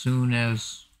crocodile. As soon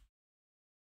as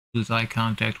you lose eye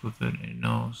contact with it, it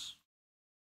knows.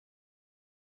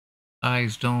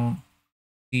 Eyes don't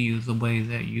see you the way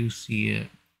that you see it. It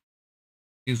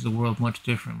sees the world much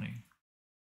differently.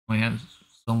 It has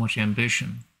so much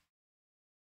ambition,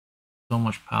 so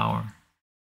much power.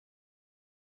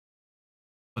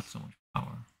 But so much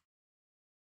power.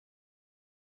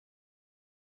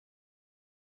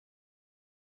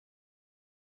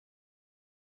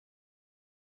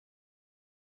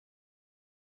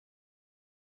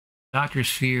 Doctors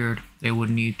feared they would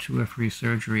need periphery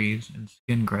surgeries and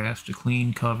skin grafts to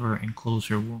clean, cover, and close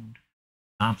her wound,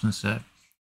 Thompson said.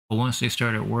 But once they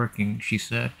started working, she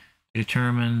said, they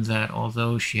determined that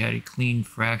although she had a clean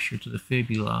fracture to the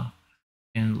fibula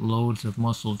and loads of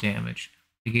muscle damage,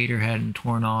 the gator hadn't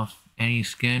torn off any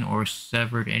skin or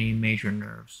severed any major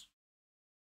nerves.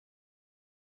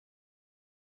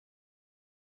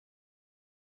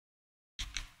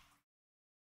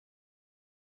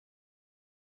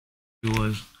 He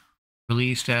was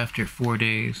released after 4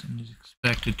 days and is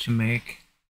expected to make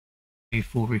a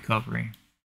full recovery.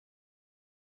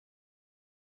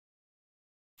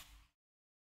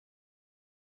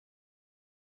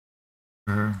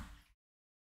 for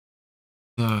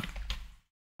the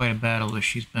quite a battle that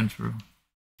she's been through.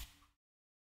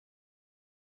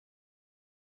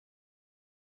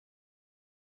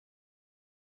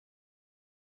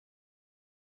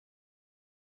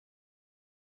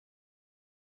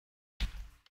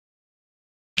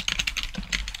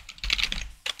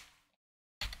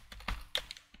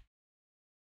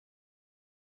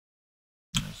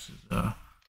 This is a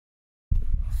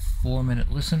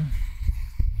 4-minute listen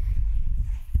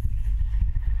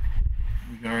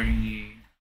regarding the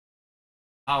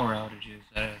power outages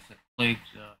that have plagued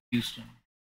Houston.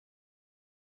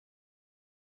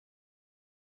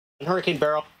 And Hurricane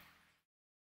Beryl.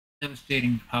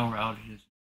 Devastating power outages,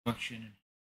 destruction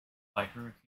by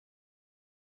hurricane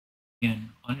again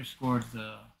underscored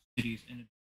the city's inability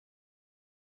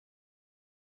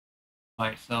by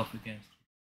itself against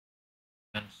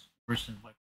events worsened by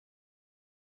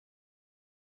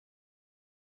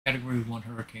Category 1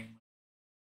 hurricane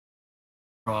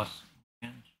across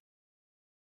land.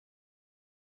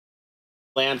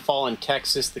 Landfall in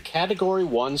Texas, the Category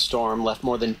 1 storm left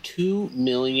more than 2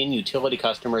 million utility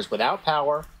customers without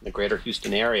power in the greater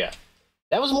Houston area.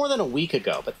 That was more than a week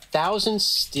ago, but thousands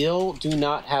still do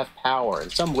not have power,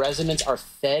 and some residents are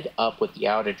fed up with the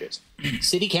outages.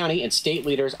 City, county, and state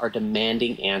leaders are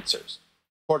demanding answers.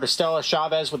 Reporter Stella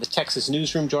Chavez with the Texas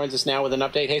Newsroom joins us now with an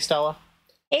update. Hey, Stella.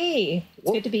 Hey,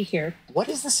 it's good to be here. What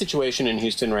is the situation in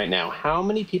Houston right now? How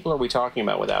many people are we talking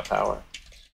about without power?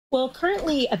 Well,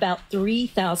 currently about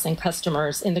 3,000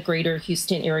 customers in the greater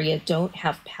Houston area don't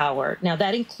have power. Now,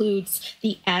 that includes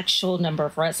the actual number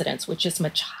of residents, which is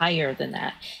much higher than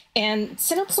that. And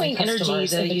CenterPoint Energy,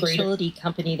 the utility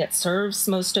company that serves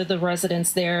most of the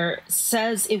residents there,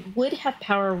 says it would have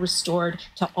power restored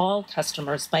to all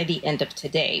customers by the end of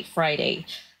today, Friday.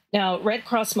 Now, Red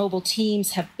Cross mobile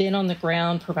teams have been on the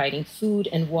ground providing food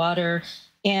and water.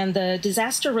 And the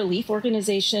disaster relief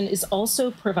organization is also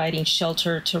providing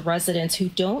shelter to residents who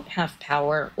don't have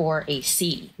power or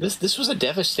AC. This was a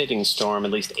devastating storm. At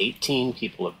least 18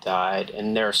 people have died,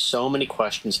 and there are so many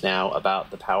questions now about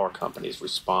the power company's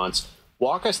response.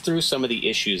 Walk us through some of the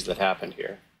issues that happened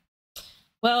here.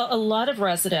 Well, a lot of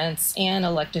residents and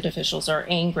elected officials are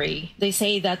angry. They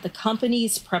say that the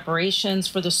company's preparations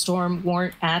for the storm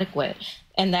weren't adequate,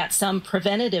 and that some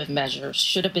preventative measures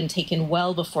should have been taken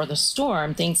well before the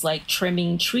storm, things like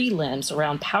trimming tree limbs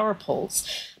around power poles.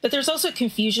 But there's also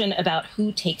confusion about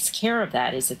who takes care of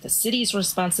that. Is it the city's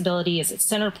responsibility? Is it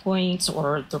CenterPoint's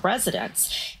or the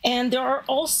residents? And there are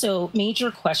also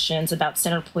major questions about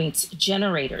CenterPoint's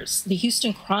generators. The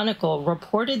Houston Chronicle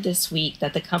reported this week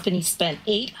that the company spent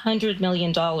 $800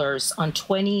 million on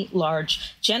 20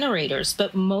 large generators,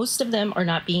 but most of them are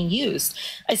not being used.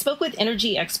 I spoke with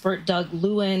energy expert Doug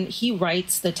Lewin. He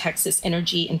writes the Texas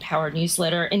Energy and Power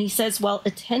newsletter, and he says while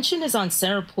attention is on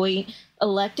CenterPoint,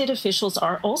 elected officials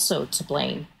are also to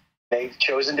blame. They've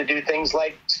chosen to do things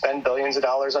like spend billions of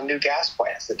dollars on new gas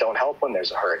plants that don't help when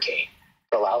there's a hurricane.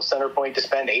 Allow CenterPoint to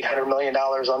spend $800 million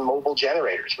on mobile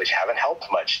generators, which haven't helped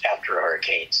much after a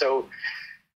hurricane. So,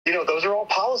 those are all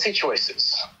policy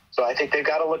choices. So I think they've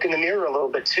got to look in the mirror a little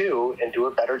bit, too, and do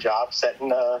a better job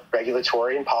setting a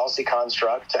regulatory and policy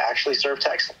construct to actually serve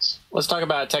Texans. Let's talk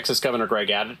about Texas Governor Greg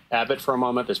Abbott for a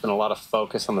moment. There's been a lot of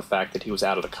focus on the fact that he was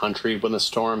out of the country when the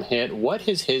storm hit. What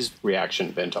has his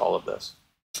reaction been to all of this?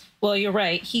 Well, you're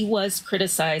right. He was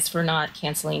criticized for not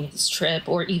canceling his trip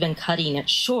or even cutting it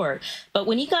short. But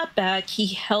when he got back, he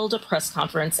held a press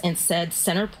conference and said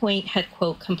CenterPoint had,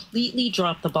 quote, completely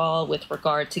dropped the ball with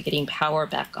regard to getting power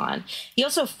back on. He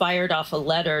also fired off a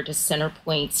letter to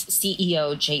CenterPoint's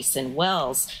CEO, Jason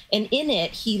Wells. And in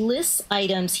it, he lists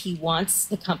items he wants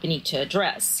the company to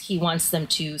address. He wants them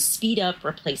to speed up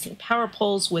replacing power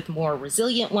poles with more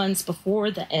resilient ones before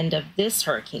the end of this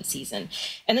hurricane season.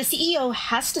 And the CEO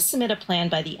has to submit a plan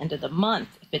by the end of the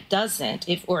month. If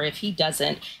he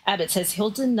doesn't, Abbott says he'll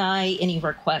deny any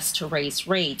request to raise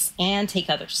rates and take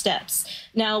other steps.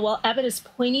 Now, while Abbott is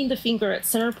pointing the finger at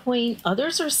CenterPoint,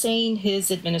 others are saying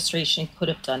his administration could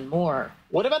have done more.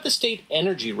 What about the state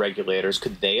energy regulators?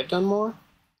 Could they have done more?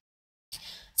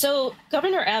 So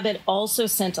Governor Abbott also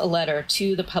sent a letter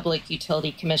to the Public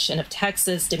Utility Commission of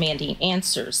Texas demanding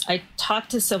answers. I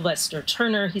talked to Sylvester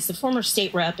Turner. He's the former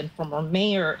state rep and former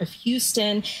mayor of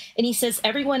Houston. And he says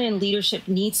everyone in leadership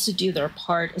needs to do their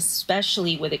part,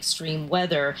 especially with extreme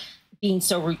weather being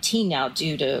so routine now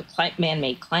due to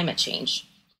man-made climate change.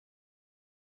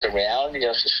 The reality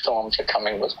of the storms are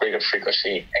coming with greater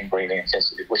frequency and greater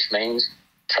intensity, which means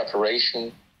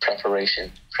preparation.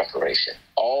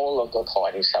 All of the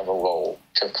parties have a role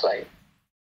to play.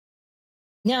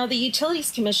 Now, the Utilities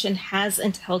Commission has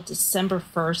until December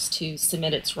 1st to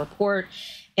submit its report,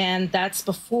 and that's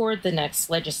before the next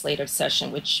legislative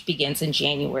session, which begins in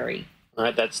January. All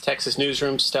right, that's Texas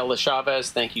Newsroom. Stella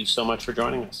Chavez, thank you so much for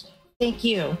joining us. Thank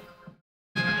you.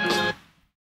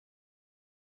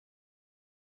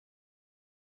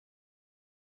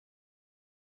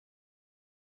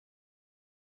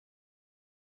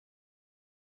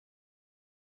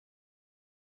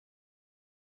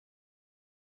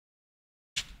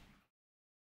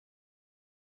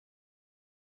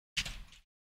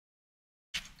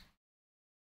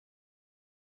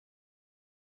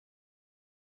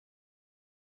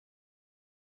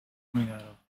 Coming out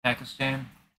of Pakistan,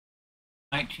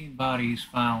 19 bodies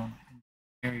found in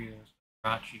areas of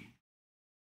Karachi.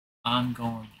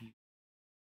 Ongoing heat.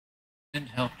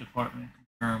 Sindh Health Department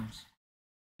confirms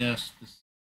deaths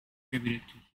attributed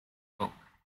to stroke.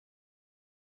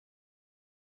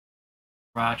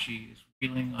 Karachi is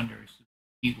reeling under a severe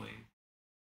heat wave.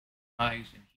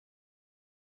 Rise in heat.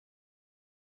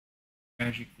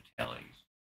 Tragic fatalities.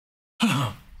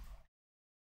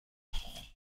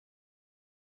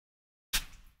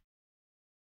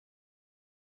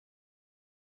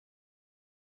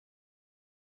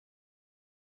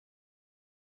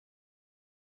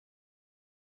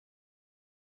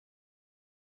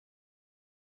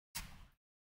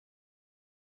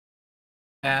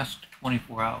 Past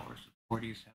 24 hours,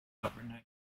 authorities have recovered 19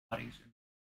 bodies in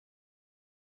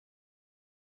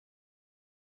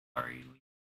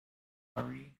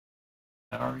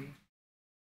Dari.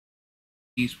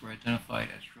 These were identified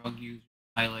as drug users,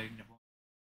 highlighting the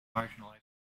marginalized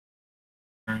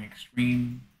during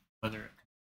extreme weather.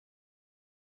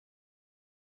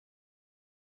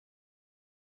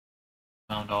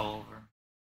 Found all over.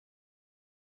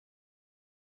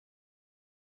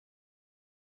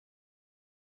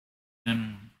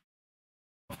 And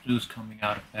news coming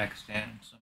out of Pakistan,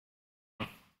 some of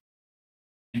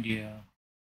India,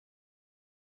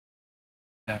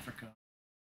 Africa,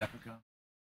 out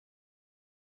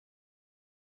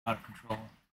of control.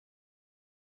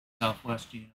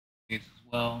 Southwest United States as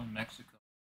well, and Mexico,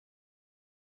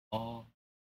 all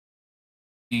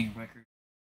seeing record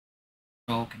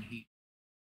stroke and heat.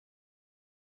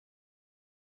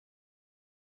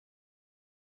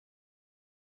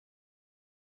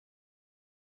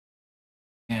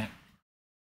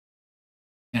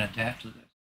 Can't adapt to this.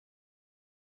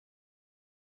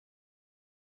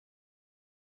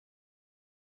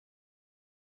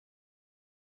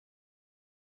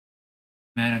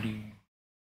 Humanity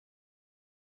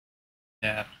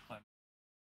adapt climate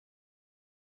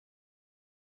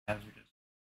hazardous.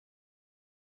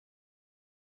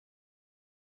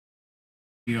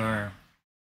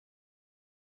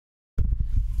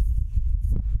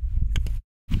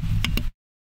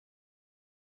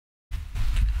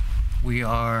 We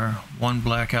are one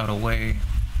blackout away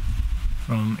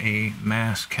from a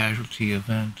mass casualty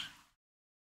event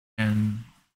in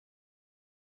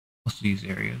most of these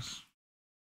areas.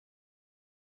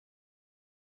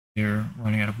 They're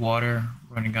running out of water,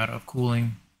 running out of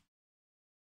cooling.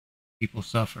 People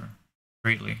suffer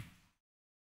greatly.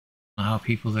 How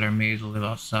people that are made to live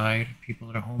outside, people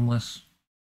that are homeless,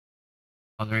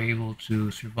 how they're able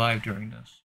to survive during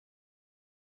this.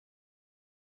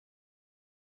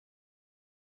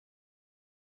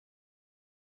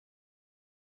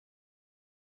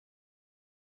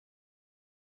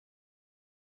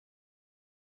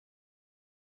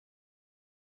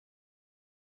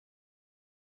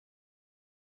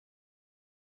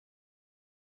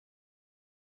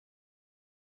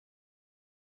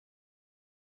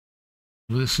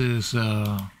 This is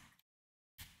been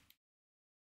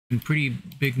pretty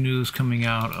big news coming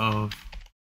out of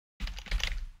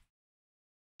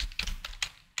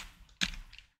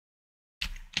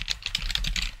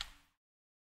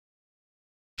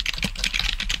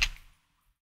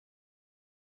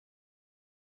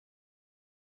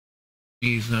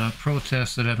these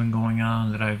protests that have been going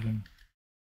on that I've been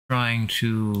trying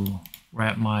to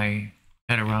wrap my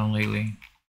head around lately.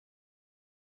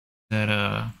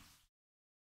 That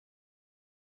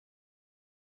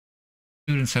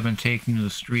students have been taking to the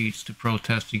streets to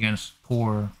protest against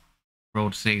poor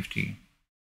road safety.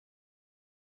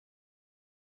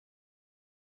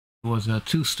 There was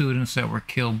 2 students that were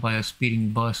killed by a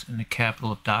speeding bus in the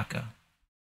capital of Dhaka.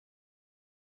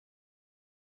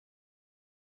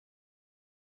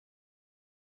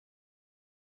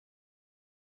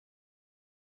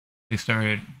 They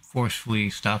started forcefully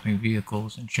stopping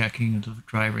vehicles and checking if the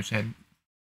drivers had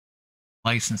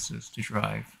licenses to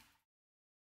drive.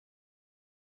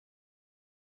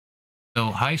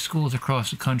 So high schools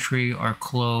across the country are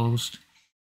closed.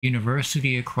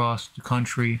 University across the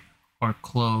country are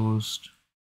closed.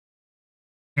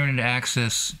 Internet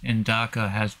access in Dhaka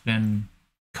has been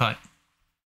cut,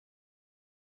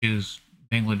 which is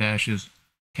Bangladesh's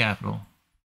capital.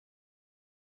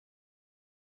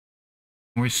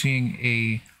 We're seeing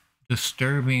a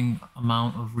disturbing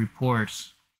amount of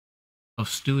reports of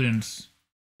students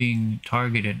being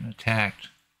targeted and attacked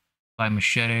by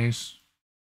machetes,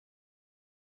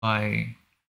 by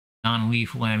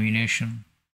non-lethal ammunition.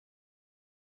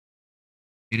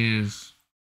 It is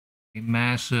a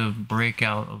massive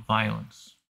breakout of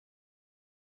violence.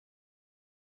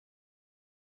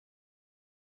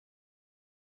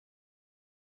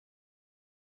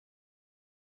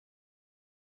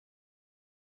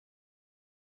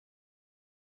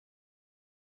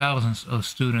 Thousands of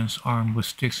students armed with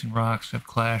sticks and rocks have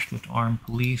clashed with armed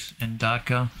police in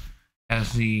Dhaka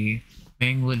as the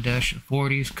Bangladesh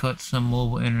authorities cut some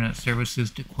mobile internet services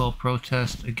to quell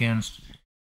protests against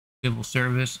civil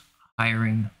service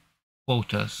hiring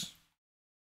quotas.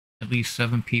 At least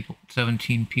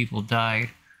 17 people died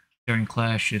during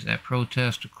clashes at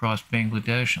protests across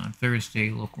Bangladesh on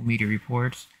Thursday, local media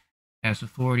reports, as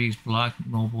authorities blocked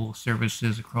mobile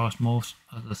services across most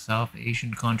of the South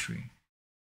Asian country.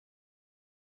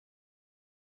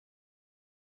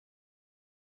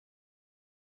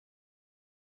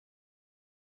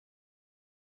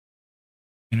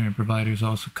 Internet providers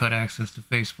also cut access to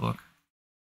Facebook,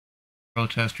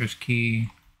 protesters' key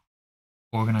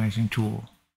organizing tool.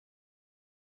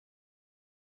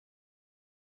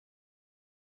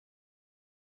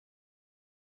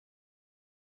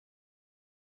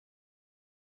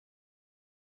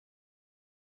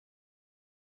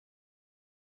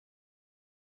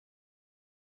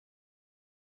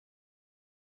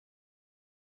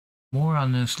 More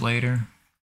on this later.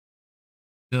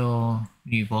 Still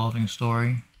an evolving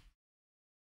story.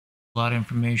 A lot of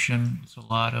information, it's a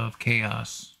lot of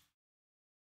chaos.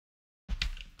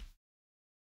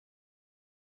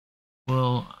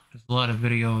 Well, there's a lot of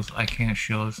videos I can't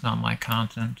show, it's not my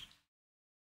content.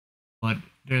 But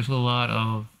there's a lot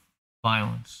of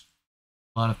violence.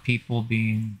 A lot of people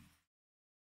being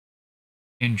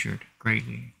injured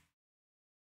greatly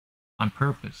on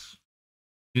purpose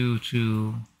due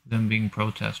to them being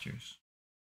protesters.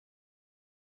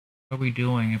 What are we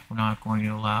doing if we're not going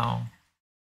to allow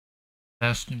the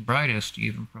best and brightest to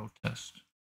even protest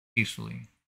peacefully?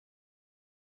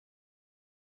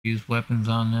 Use weapons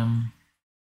on them,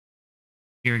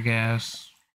 tear gas,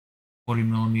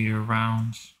 40mm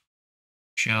rounds,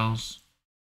 shells.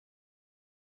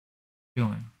 What are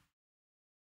we doing?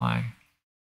 Why?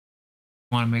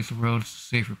 Want to make the roads a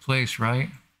safer place, right?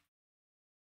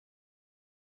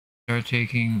 They're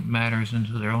taking matters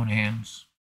into their own hands,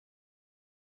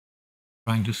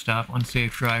 trying to stop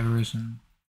unsafe drivers and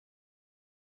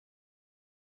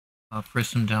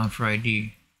frisk them down for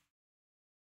ID.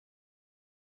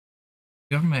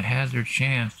 The government had their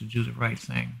chance to do the right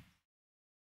thing.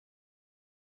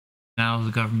 Now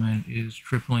the government is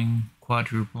tripling,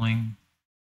 quadrupling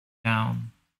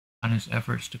down on its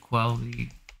efforts to quell the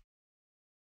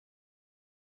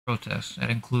protests. That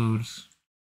includes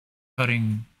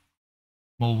cutting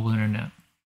mobile internet,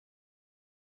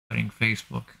 cutting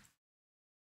Facebook.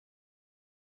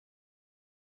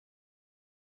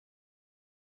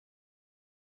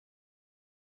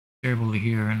 Terrible to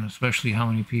hear, and especially how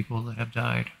many people that have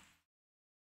died.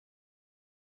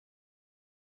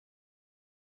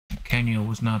 Kenya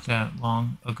was not that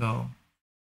long ago.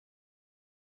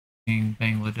 In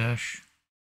Bangladesh.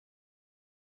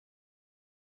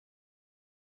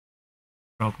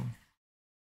 Struggle.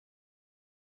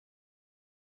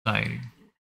 Society.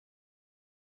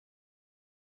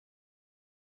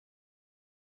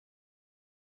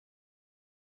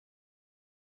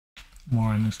 More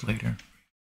on this later.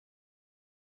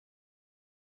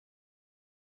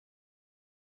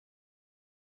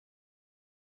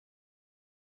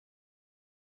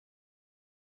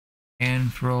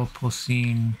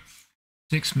 Anthropocene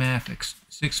 6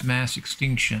 mass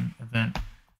extinction event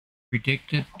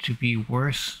predicted to be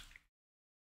worse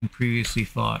than previously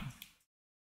thought.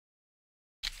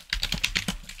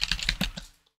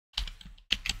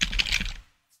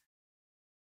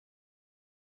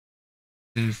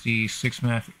 This is the 6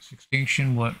 mass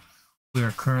extinction, what we are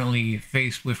currently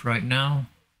faced with right now.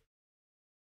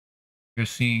 We're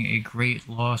seeing a great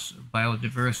loss of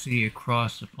biodiversity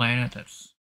across the planet that's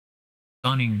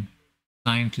stunning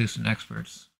scientists and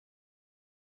experts.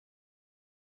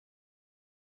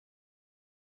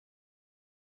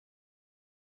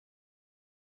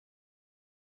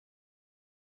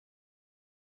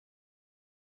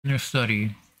 In their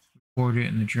study, reported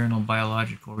in the journal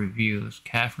Biological Reviews.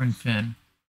 Catherine Finn,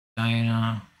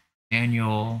 Diana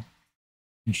Daniel,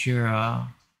 Inshira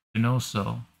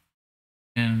Donoso,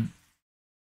 and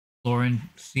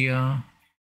Florencia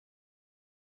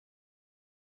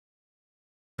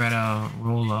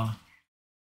Gratarola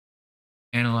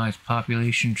analyzed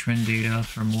population trend data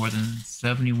for more than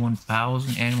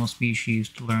 71,000 animal species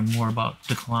to learn more about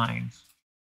declines.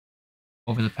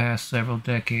 Over the past several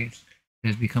decades, it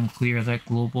has become clear that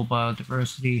global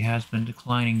biodiversity has been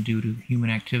declining due to human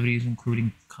activities,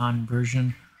 including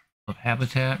conversion of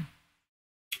habitat,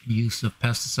 use of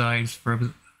pesticides,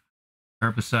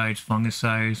 herbicides,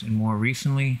 fungicides, and more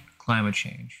recently, climate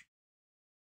change.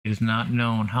 It is not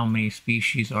known how many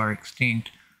species are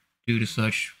extinct due to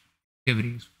such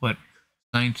activities, but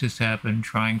scientists have been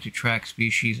trying to track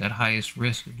species at highest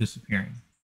risk of disappearing.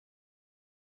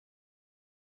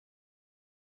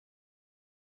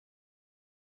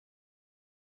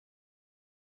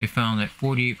 They found that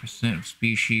 48% of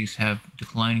species have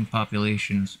declining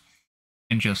populations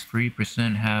and just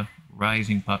 3% have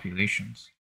rising populations.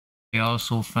 They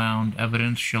also found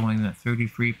evidence showing that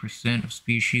 33% of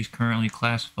species currently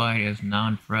classified as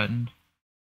non-threatened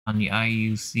on the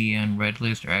IUCN Red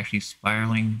List are actually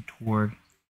spiraling toward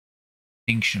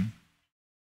extinction.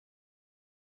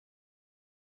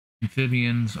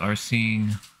 Amphibians are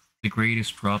seeing the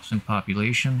greatest drops in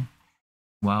population.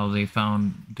 While they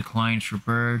found declines for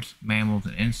birds, mammals,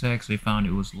 and insects, they found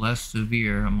it was less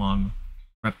severe among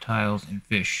reptiles and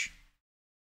fish.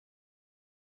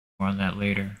 More on that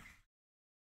later,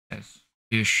 as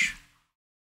fish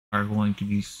are going to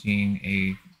be seeing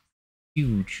a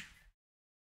huge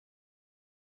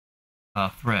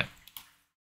threat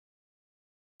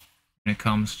when it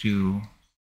comes to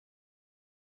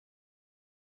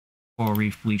coral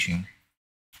reef bleaching.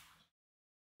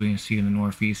 We can see in the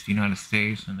northeast United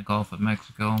States and the Gulf of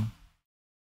Mexico,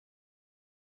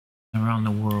 around the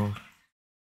world,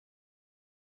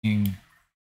 seeing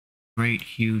great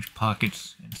huge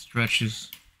pockets and stretches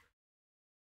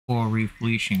coral reef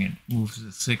bleaching. It moves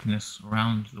the sickness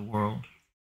around the world,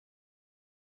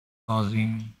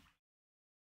 causing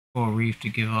coral reef to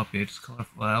give up its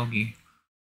colorful algae,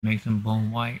 make them bone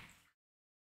white,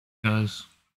 because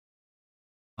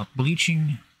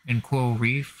bleaching in coral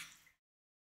reef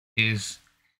is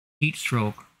heat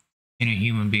stroke in a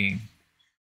human being.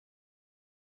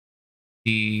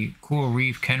 The coral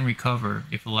reef can recover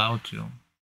if allowed to,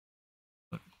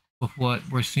 but with what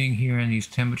we're seeing here in these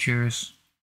temperatures,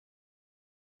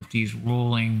 with these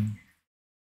rolling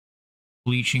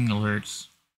bleaching alerts,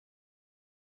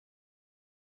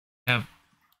 have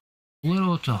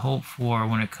little to hope for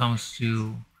when it comes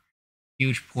to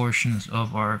huge portions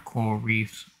of our coral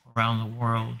reefs around the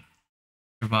world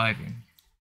surviving.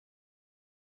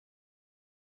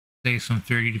 Say some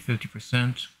 30 to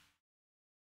 50%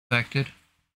 affected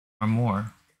or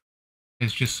more.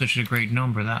 It's just such a great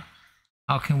number that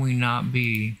how can we not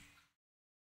be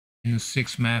in the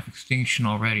sixth mass extinction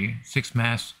already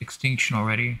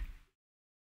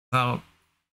without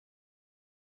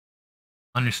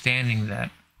understanding that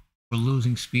we're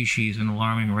losing species at an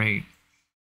alarming rate.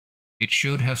 It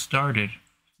should have started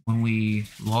when we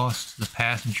lost the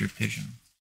passenger pigeon.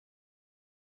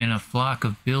 In a flock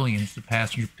of billions, the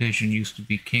passenger pigeon used to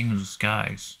be king of the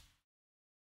skies.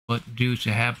 But due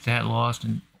to habitat loss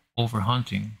and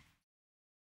overhunting,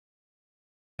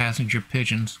 passenger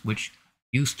pigeons, which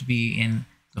used to be in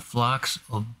the flocks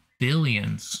of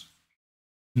billions,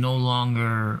 no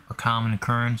longer a common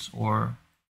occurrence or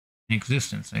in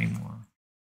existence anymore.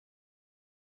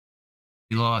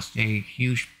 We lost a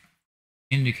huge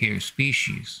indicator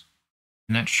species,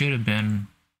 and that should have been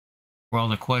where all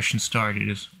the questions started,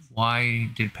 is why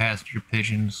did passenger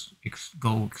pigeons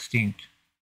go extinct?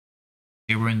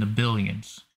 They were in the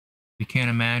billions. We can't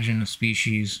imagine a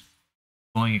species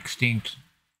going extinct,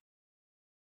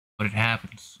 but it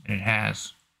happens, and it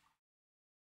has.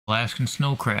 Alaskan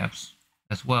snow crabs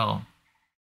as well.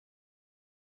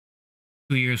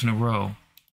 2 years in a row,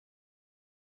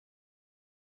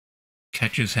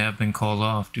 catches have been called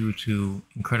off due to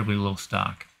incredibly low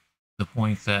stock, to the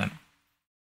point that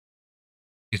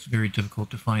it's very difficult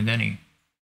to find any.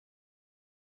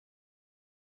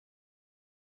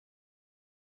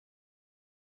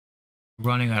 We're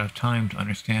running out of time to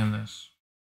understand this,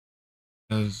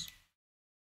 because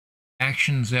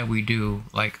actions that we do,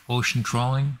 like ocean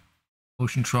trawling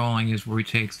is where we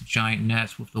take the giant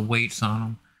nets with the weights on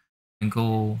them and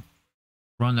go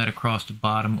run that across the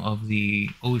bottom of the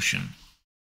ocean.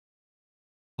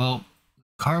 Well,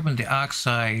 carbon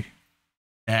dioxide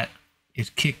that is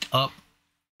kicked up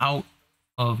out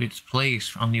of its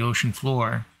place on the ocean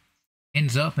floor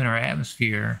ends up in our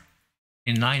atmosphere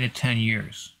in 9 to 10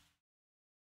 years.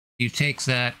 You take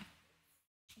that,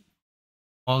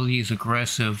 all these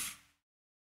aggressive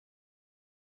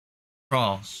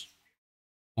trawls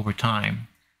over time,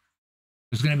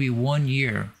 there's going to be 1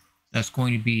 year that's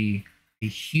going to be a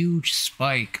huge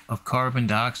spike of carbon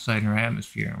dioxide in our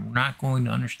atmosphere. And we're not going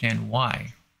to understand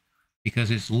why, because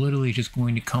it's literally just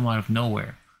going to come out of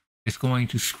nowhere. It's going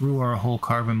to screw our whole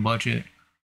carbon budget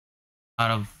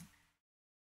out of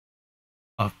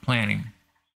planning.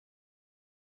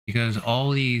 Because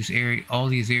all these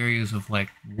areas of like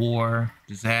war,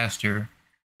 disaster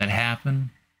that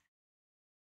happen,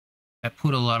 that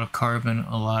put a lot of carbon,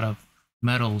 a lot of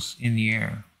metals in the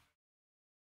air.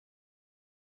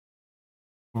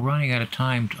 We're running out of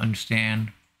time to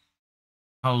understand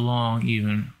how long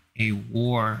even a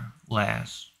war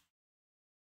lasts.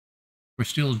 We're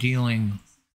still dealing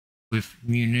with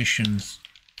munitions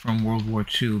from World War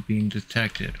II being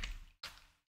detected.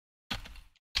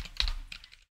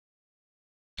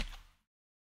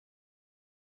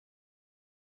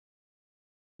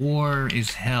 War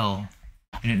is hell,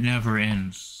 and it never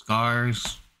ends.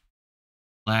 Scars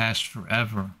last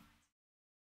forever.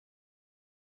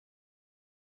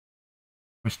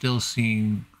 We're still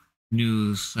seeing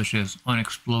news such as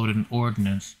unexploded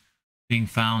ordnance being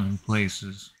found in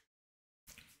places.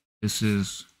 This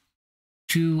is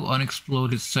 2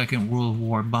 unexploded Second World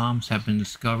War bombs have been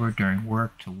discovered during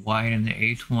work to widen the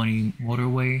A20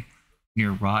 motorway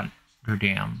near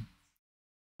Rotterdam.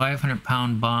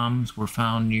 500-pound bombs were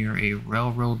found near a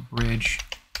railroad bridge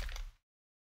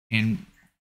in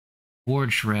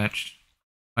Borgrecht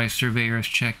by surveyors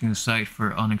checking the site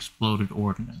for unexploded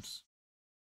ordnance.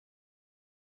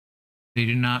 They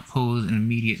do not pose an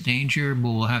immediate danger, but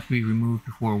will have to be removed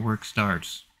before work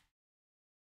starts.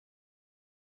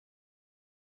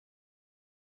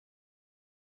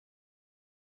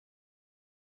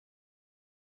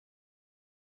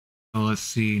 So let's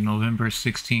see, November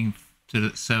 16th to the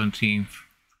 17th,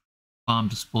 bomb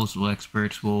disposal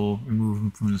experts will remove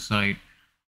them from the site.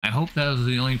 I hope that was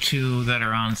the only 2 that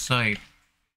are on site.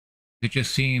 It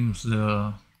just seems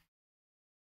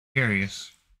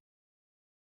curious.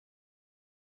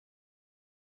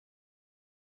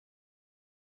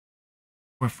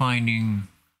 We're finding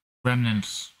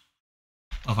remnants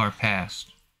of our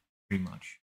past, pretty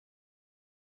much.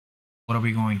 What are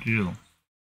we going to do?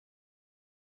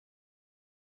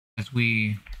 As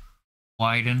we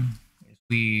widen, as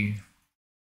we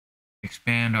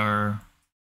expand our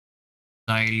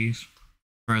societies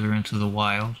further into the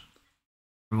wild,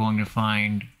 we're going to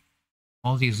find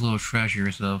all these little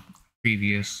treasures of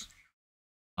previous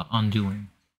undoing.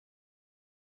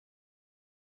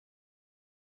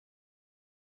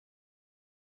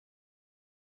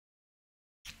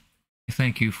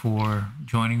 Thank you for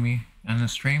joining me on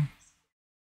this stream.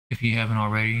 If you haven't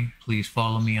already, please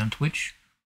follow me on Twitch.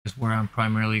 Is where I'm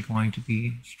primarily going to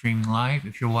be streaming live.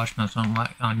 If you're watching us on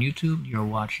YouTube, you're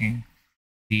watching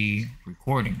the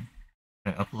recording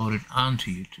that I uploaded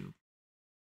onto YouTube.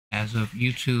 As of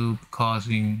YouTube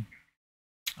causing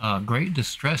great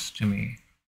distress to me,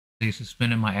 they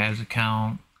suspended my ads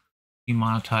account,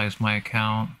 demonetized my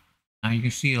account. Now you can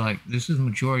see, like, this is the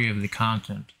majority of the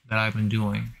content that I've been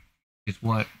doing is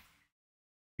what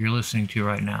you're listening to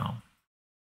right now.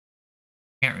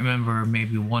 Can't remember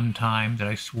maybe one time that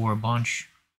I swore a bunch,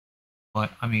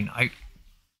 but I mean,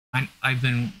 I've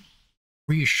been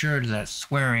reassured that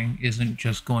swearing isn't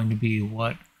just going to be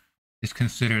what is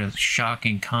considered as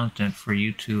shocking content for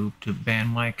YouTube to ban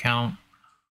my account,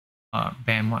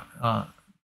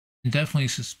 definitely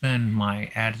suspend my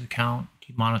ads account,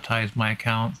 demonetize my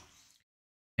account,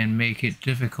 and make it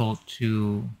difficult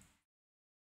to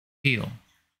appeal.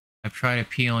 I've tried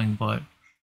appealing, but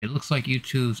it looks like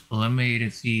YouTube's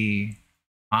eliminated the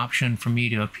option for me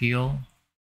to appeal,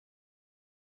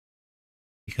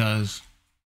 because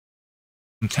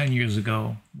from 10 years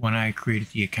ago when I created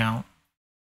the account,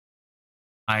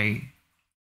 I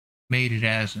made it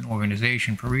as an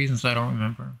organization for reasons I don't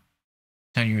remember.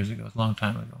 10 years ago, it's a long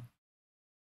time ago.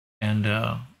 And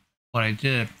what I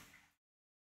did,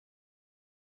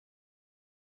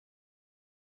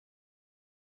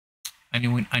 I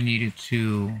needed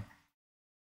to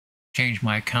change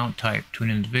my account type to an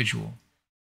individual.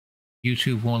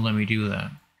 YouTube won't let me do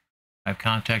that. I've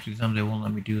contacted them, they won't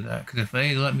let me do that. Because if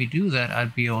they let me do that,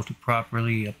 I'd be able to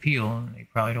properly appeal, and they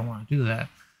probably don't want to do that.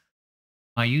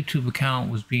 My YouTube account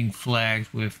was being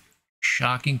flagged with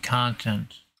shocking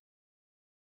content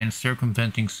and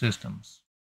circumventing systems.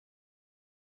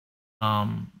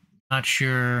 Not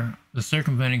sure. The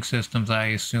circumventing systems, I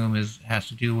assume, has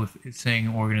to do with it saying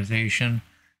organization.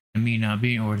 and me not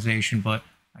being an organization, but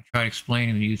I try to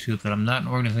explain to YouTube that I'm not an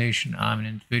organization, I'm an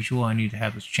individual. I need to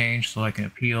have this changed so I can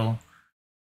appeal.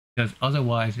 Because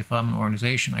otherwise, if I'm an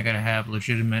organization, I got to have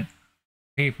legitimate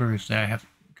papers that I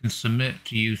can submit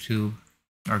to YouTube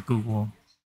or Google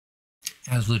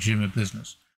as legitimate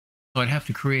business. So I'd have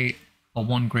to create a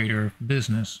One Great Earth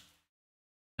business,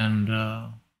 and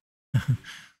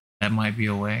that might be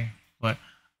a way. But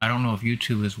I don't know if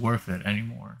YouTube is worth it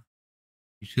anymore.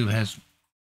 YouTube has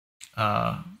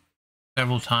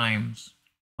several times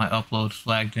my uploads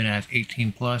flagged in as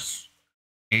 18 plus,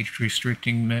 age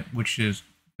restricting, which is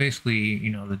basically,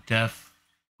 you know, the death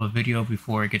of a video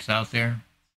before it gets out there.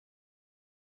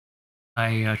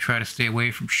 I try to stay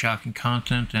away from shocking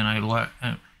content, and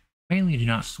I mainly do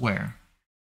not swear.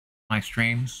 My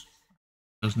streams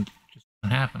just doesn't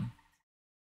happen.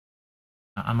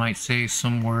 I might say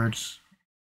some words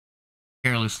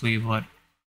carelessly, but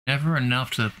never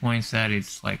enough to the point that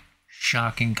it's like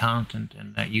shocking content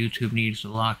and that YouTube needs to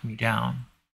lock me down.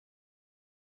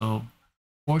 So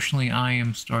fortunately, I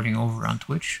am starting over on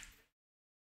Twitch.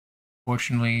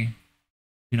 Fortunately,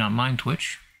 do not mind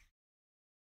Twitch.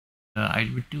 I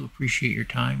do appreciate your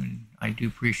time, and I do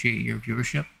appreciate your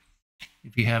viewership.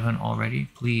 If you haven't already,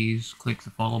 please click the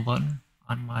follow button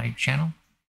on my channel.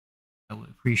 I would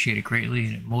appreciate it greatly,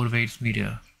 and it motivates me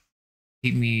to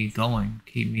keep me going,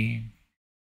 keep me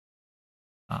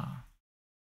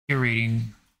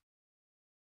curating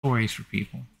stories for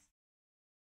people.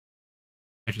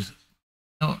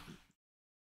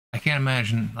 I can't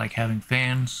imagine like having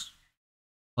fans,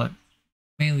 but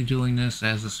mainly doing this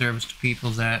as a service to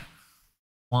people that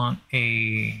want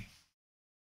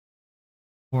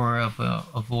more of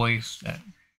a voice that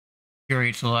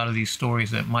curates a lot of these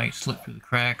stories that might slip through the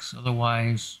cracks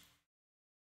otherwise.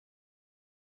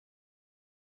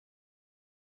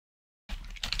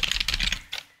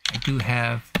 I do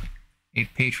have a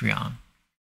Patreon.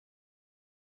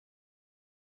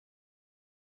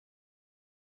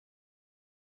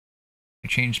 I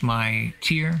changed my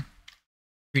tier.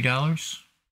 $3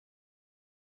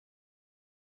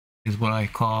 is what I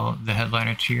call the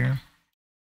headliner tier.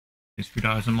 It's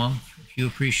 $3 a month. If you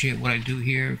appreciate what I do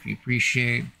here, if you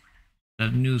appreciate the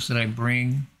news that I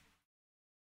bring,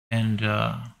 and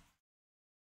that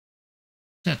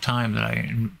time that I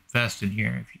invest in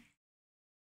here, if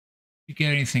you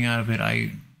get anything out of it,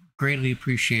 I greatly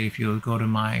appreciate if you would go to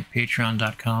my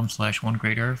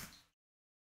patreon.com/OneGreatEarth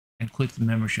and click the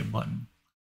membership button.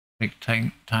 Take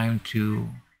time to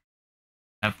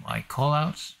have my call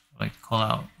outs. I'd like to call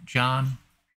out John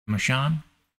Mashan.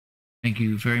 Thank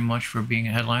you very much for being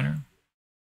a headliner.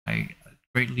 I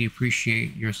greatly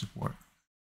appreciate your support.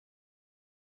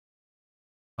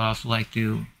 I'd also like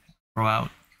to throw out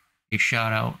a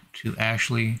shout out to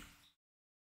Ashley,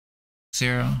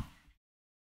 Sarah.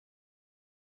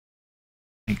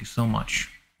 Thank you so much.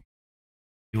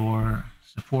 Your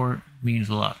support means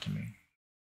a lot to me.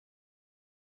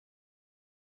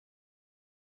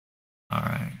 All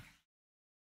right.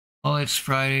 Well, it's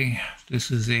Friday.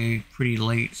 This is a pretty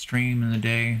late stream in the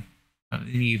day, in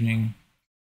the evening.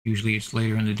 Usually it's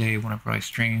later in the day whenever I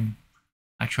stream.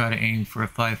 I try to aim for a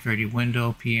 5:30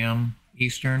 window p.m.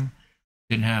 Eastern.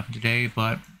 Didn't happen today,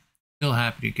 but still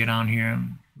happy to get on here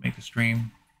and make a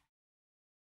stream.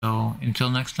 So until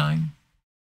next time,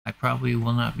 I probably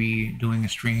will not be doing a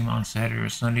stream on Saturday or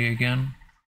Sunday again.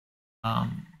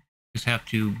 Just have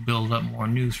to build up more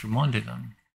news for Monday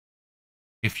then.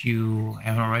 If you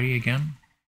haven't already, again,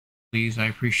 please, I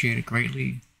appreciate it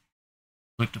greatly.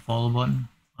 Click the follow button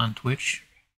on Twitch.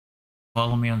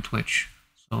 Follow me on Twitch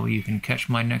so you can catch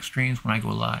my next streams when I go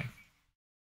live.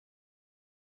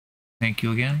 Thank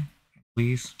you again.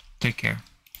 Please take care.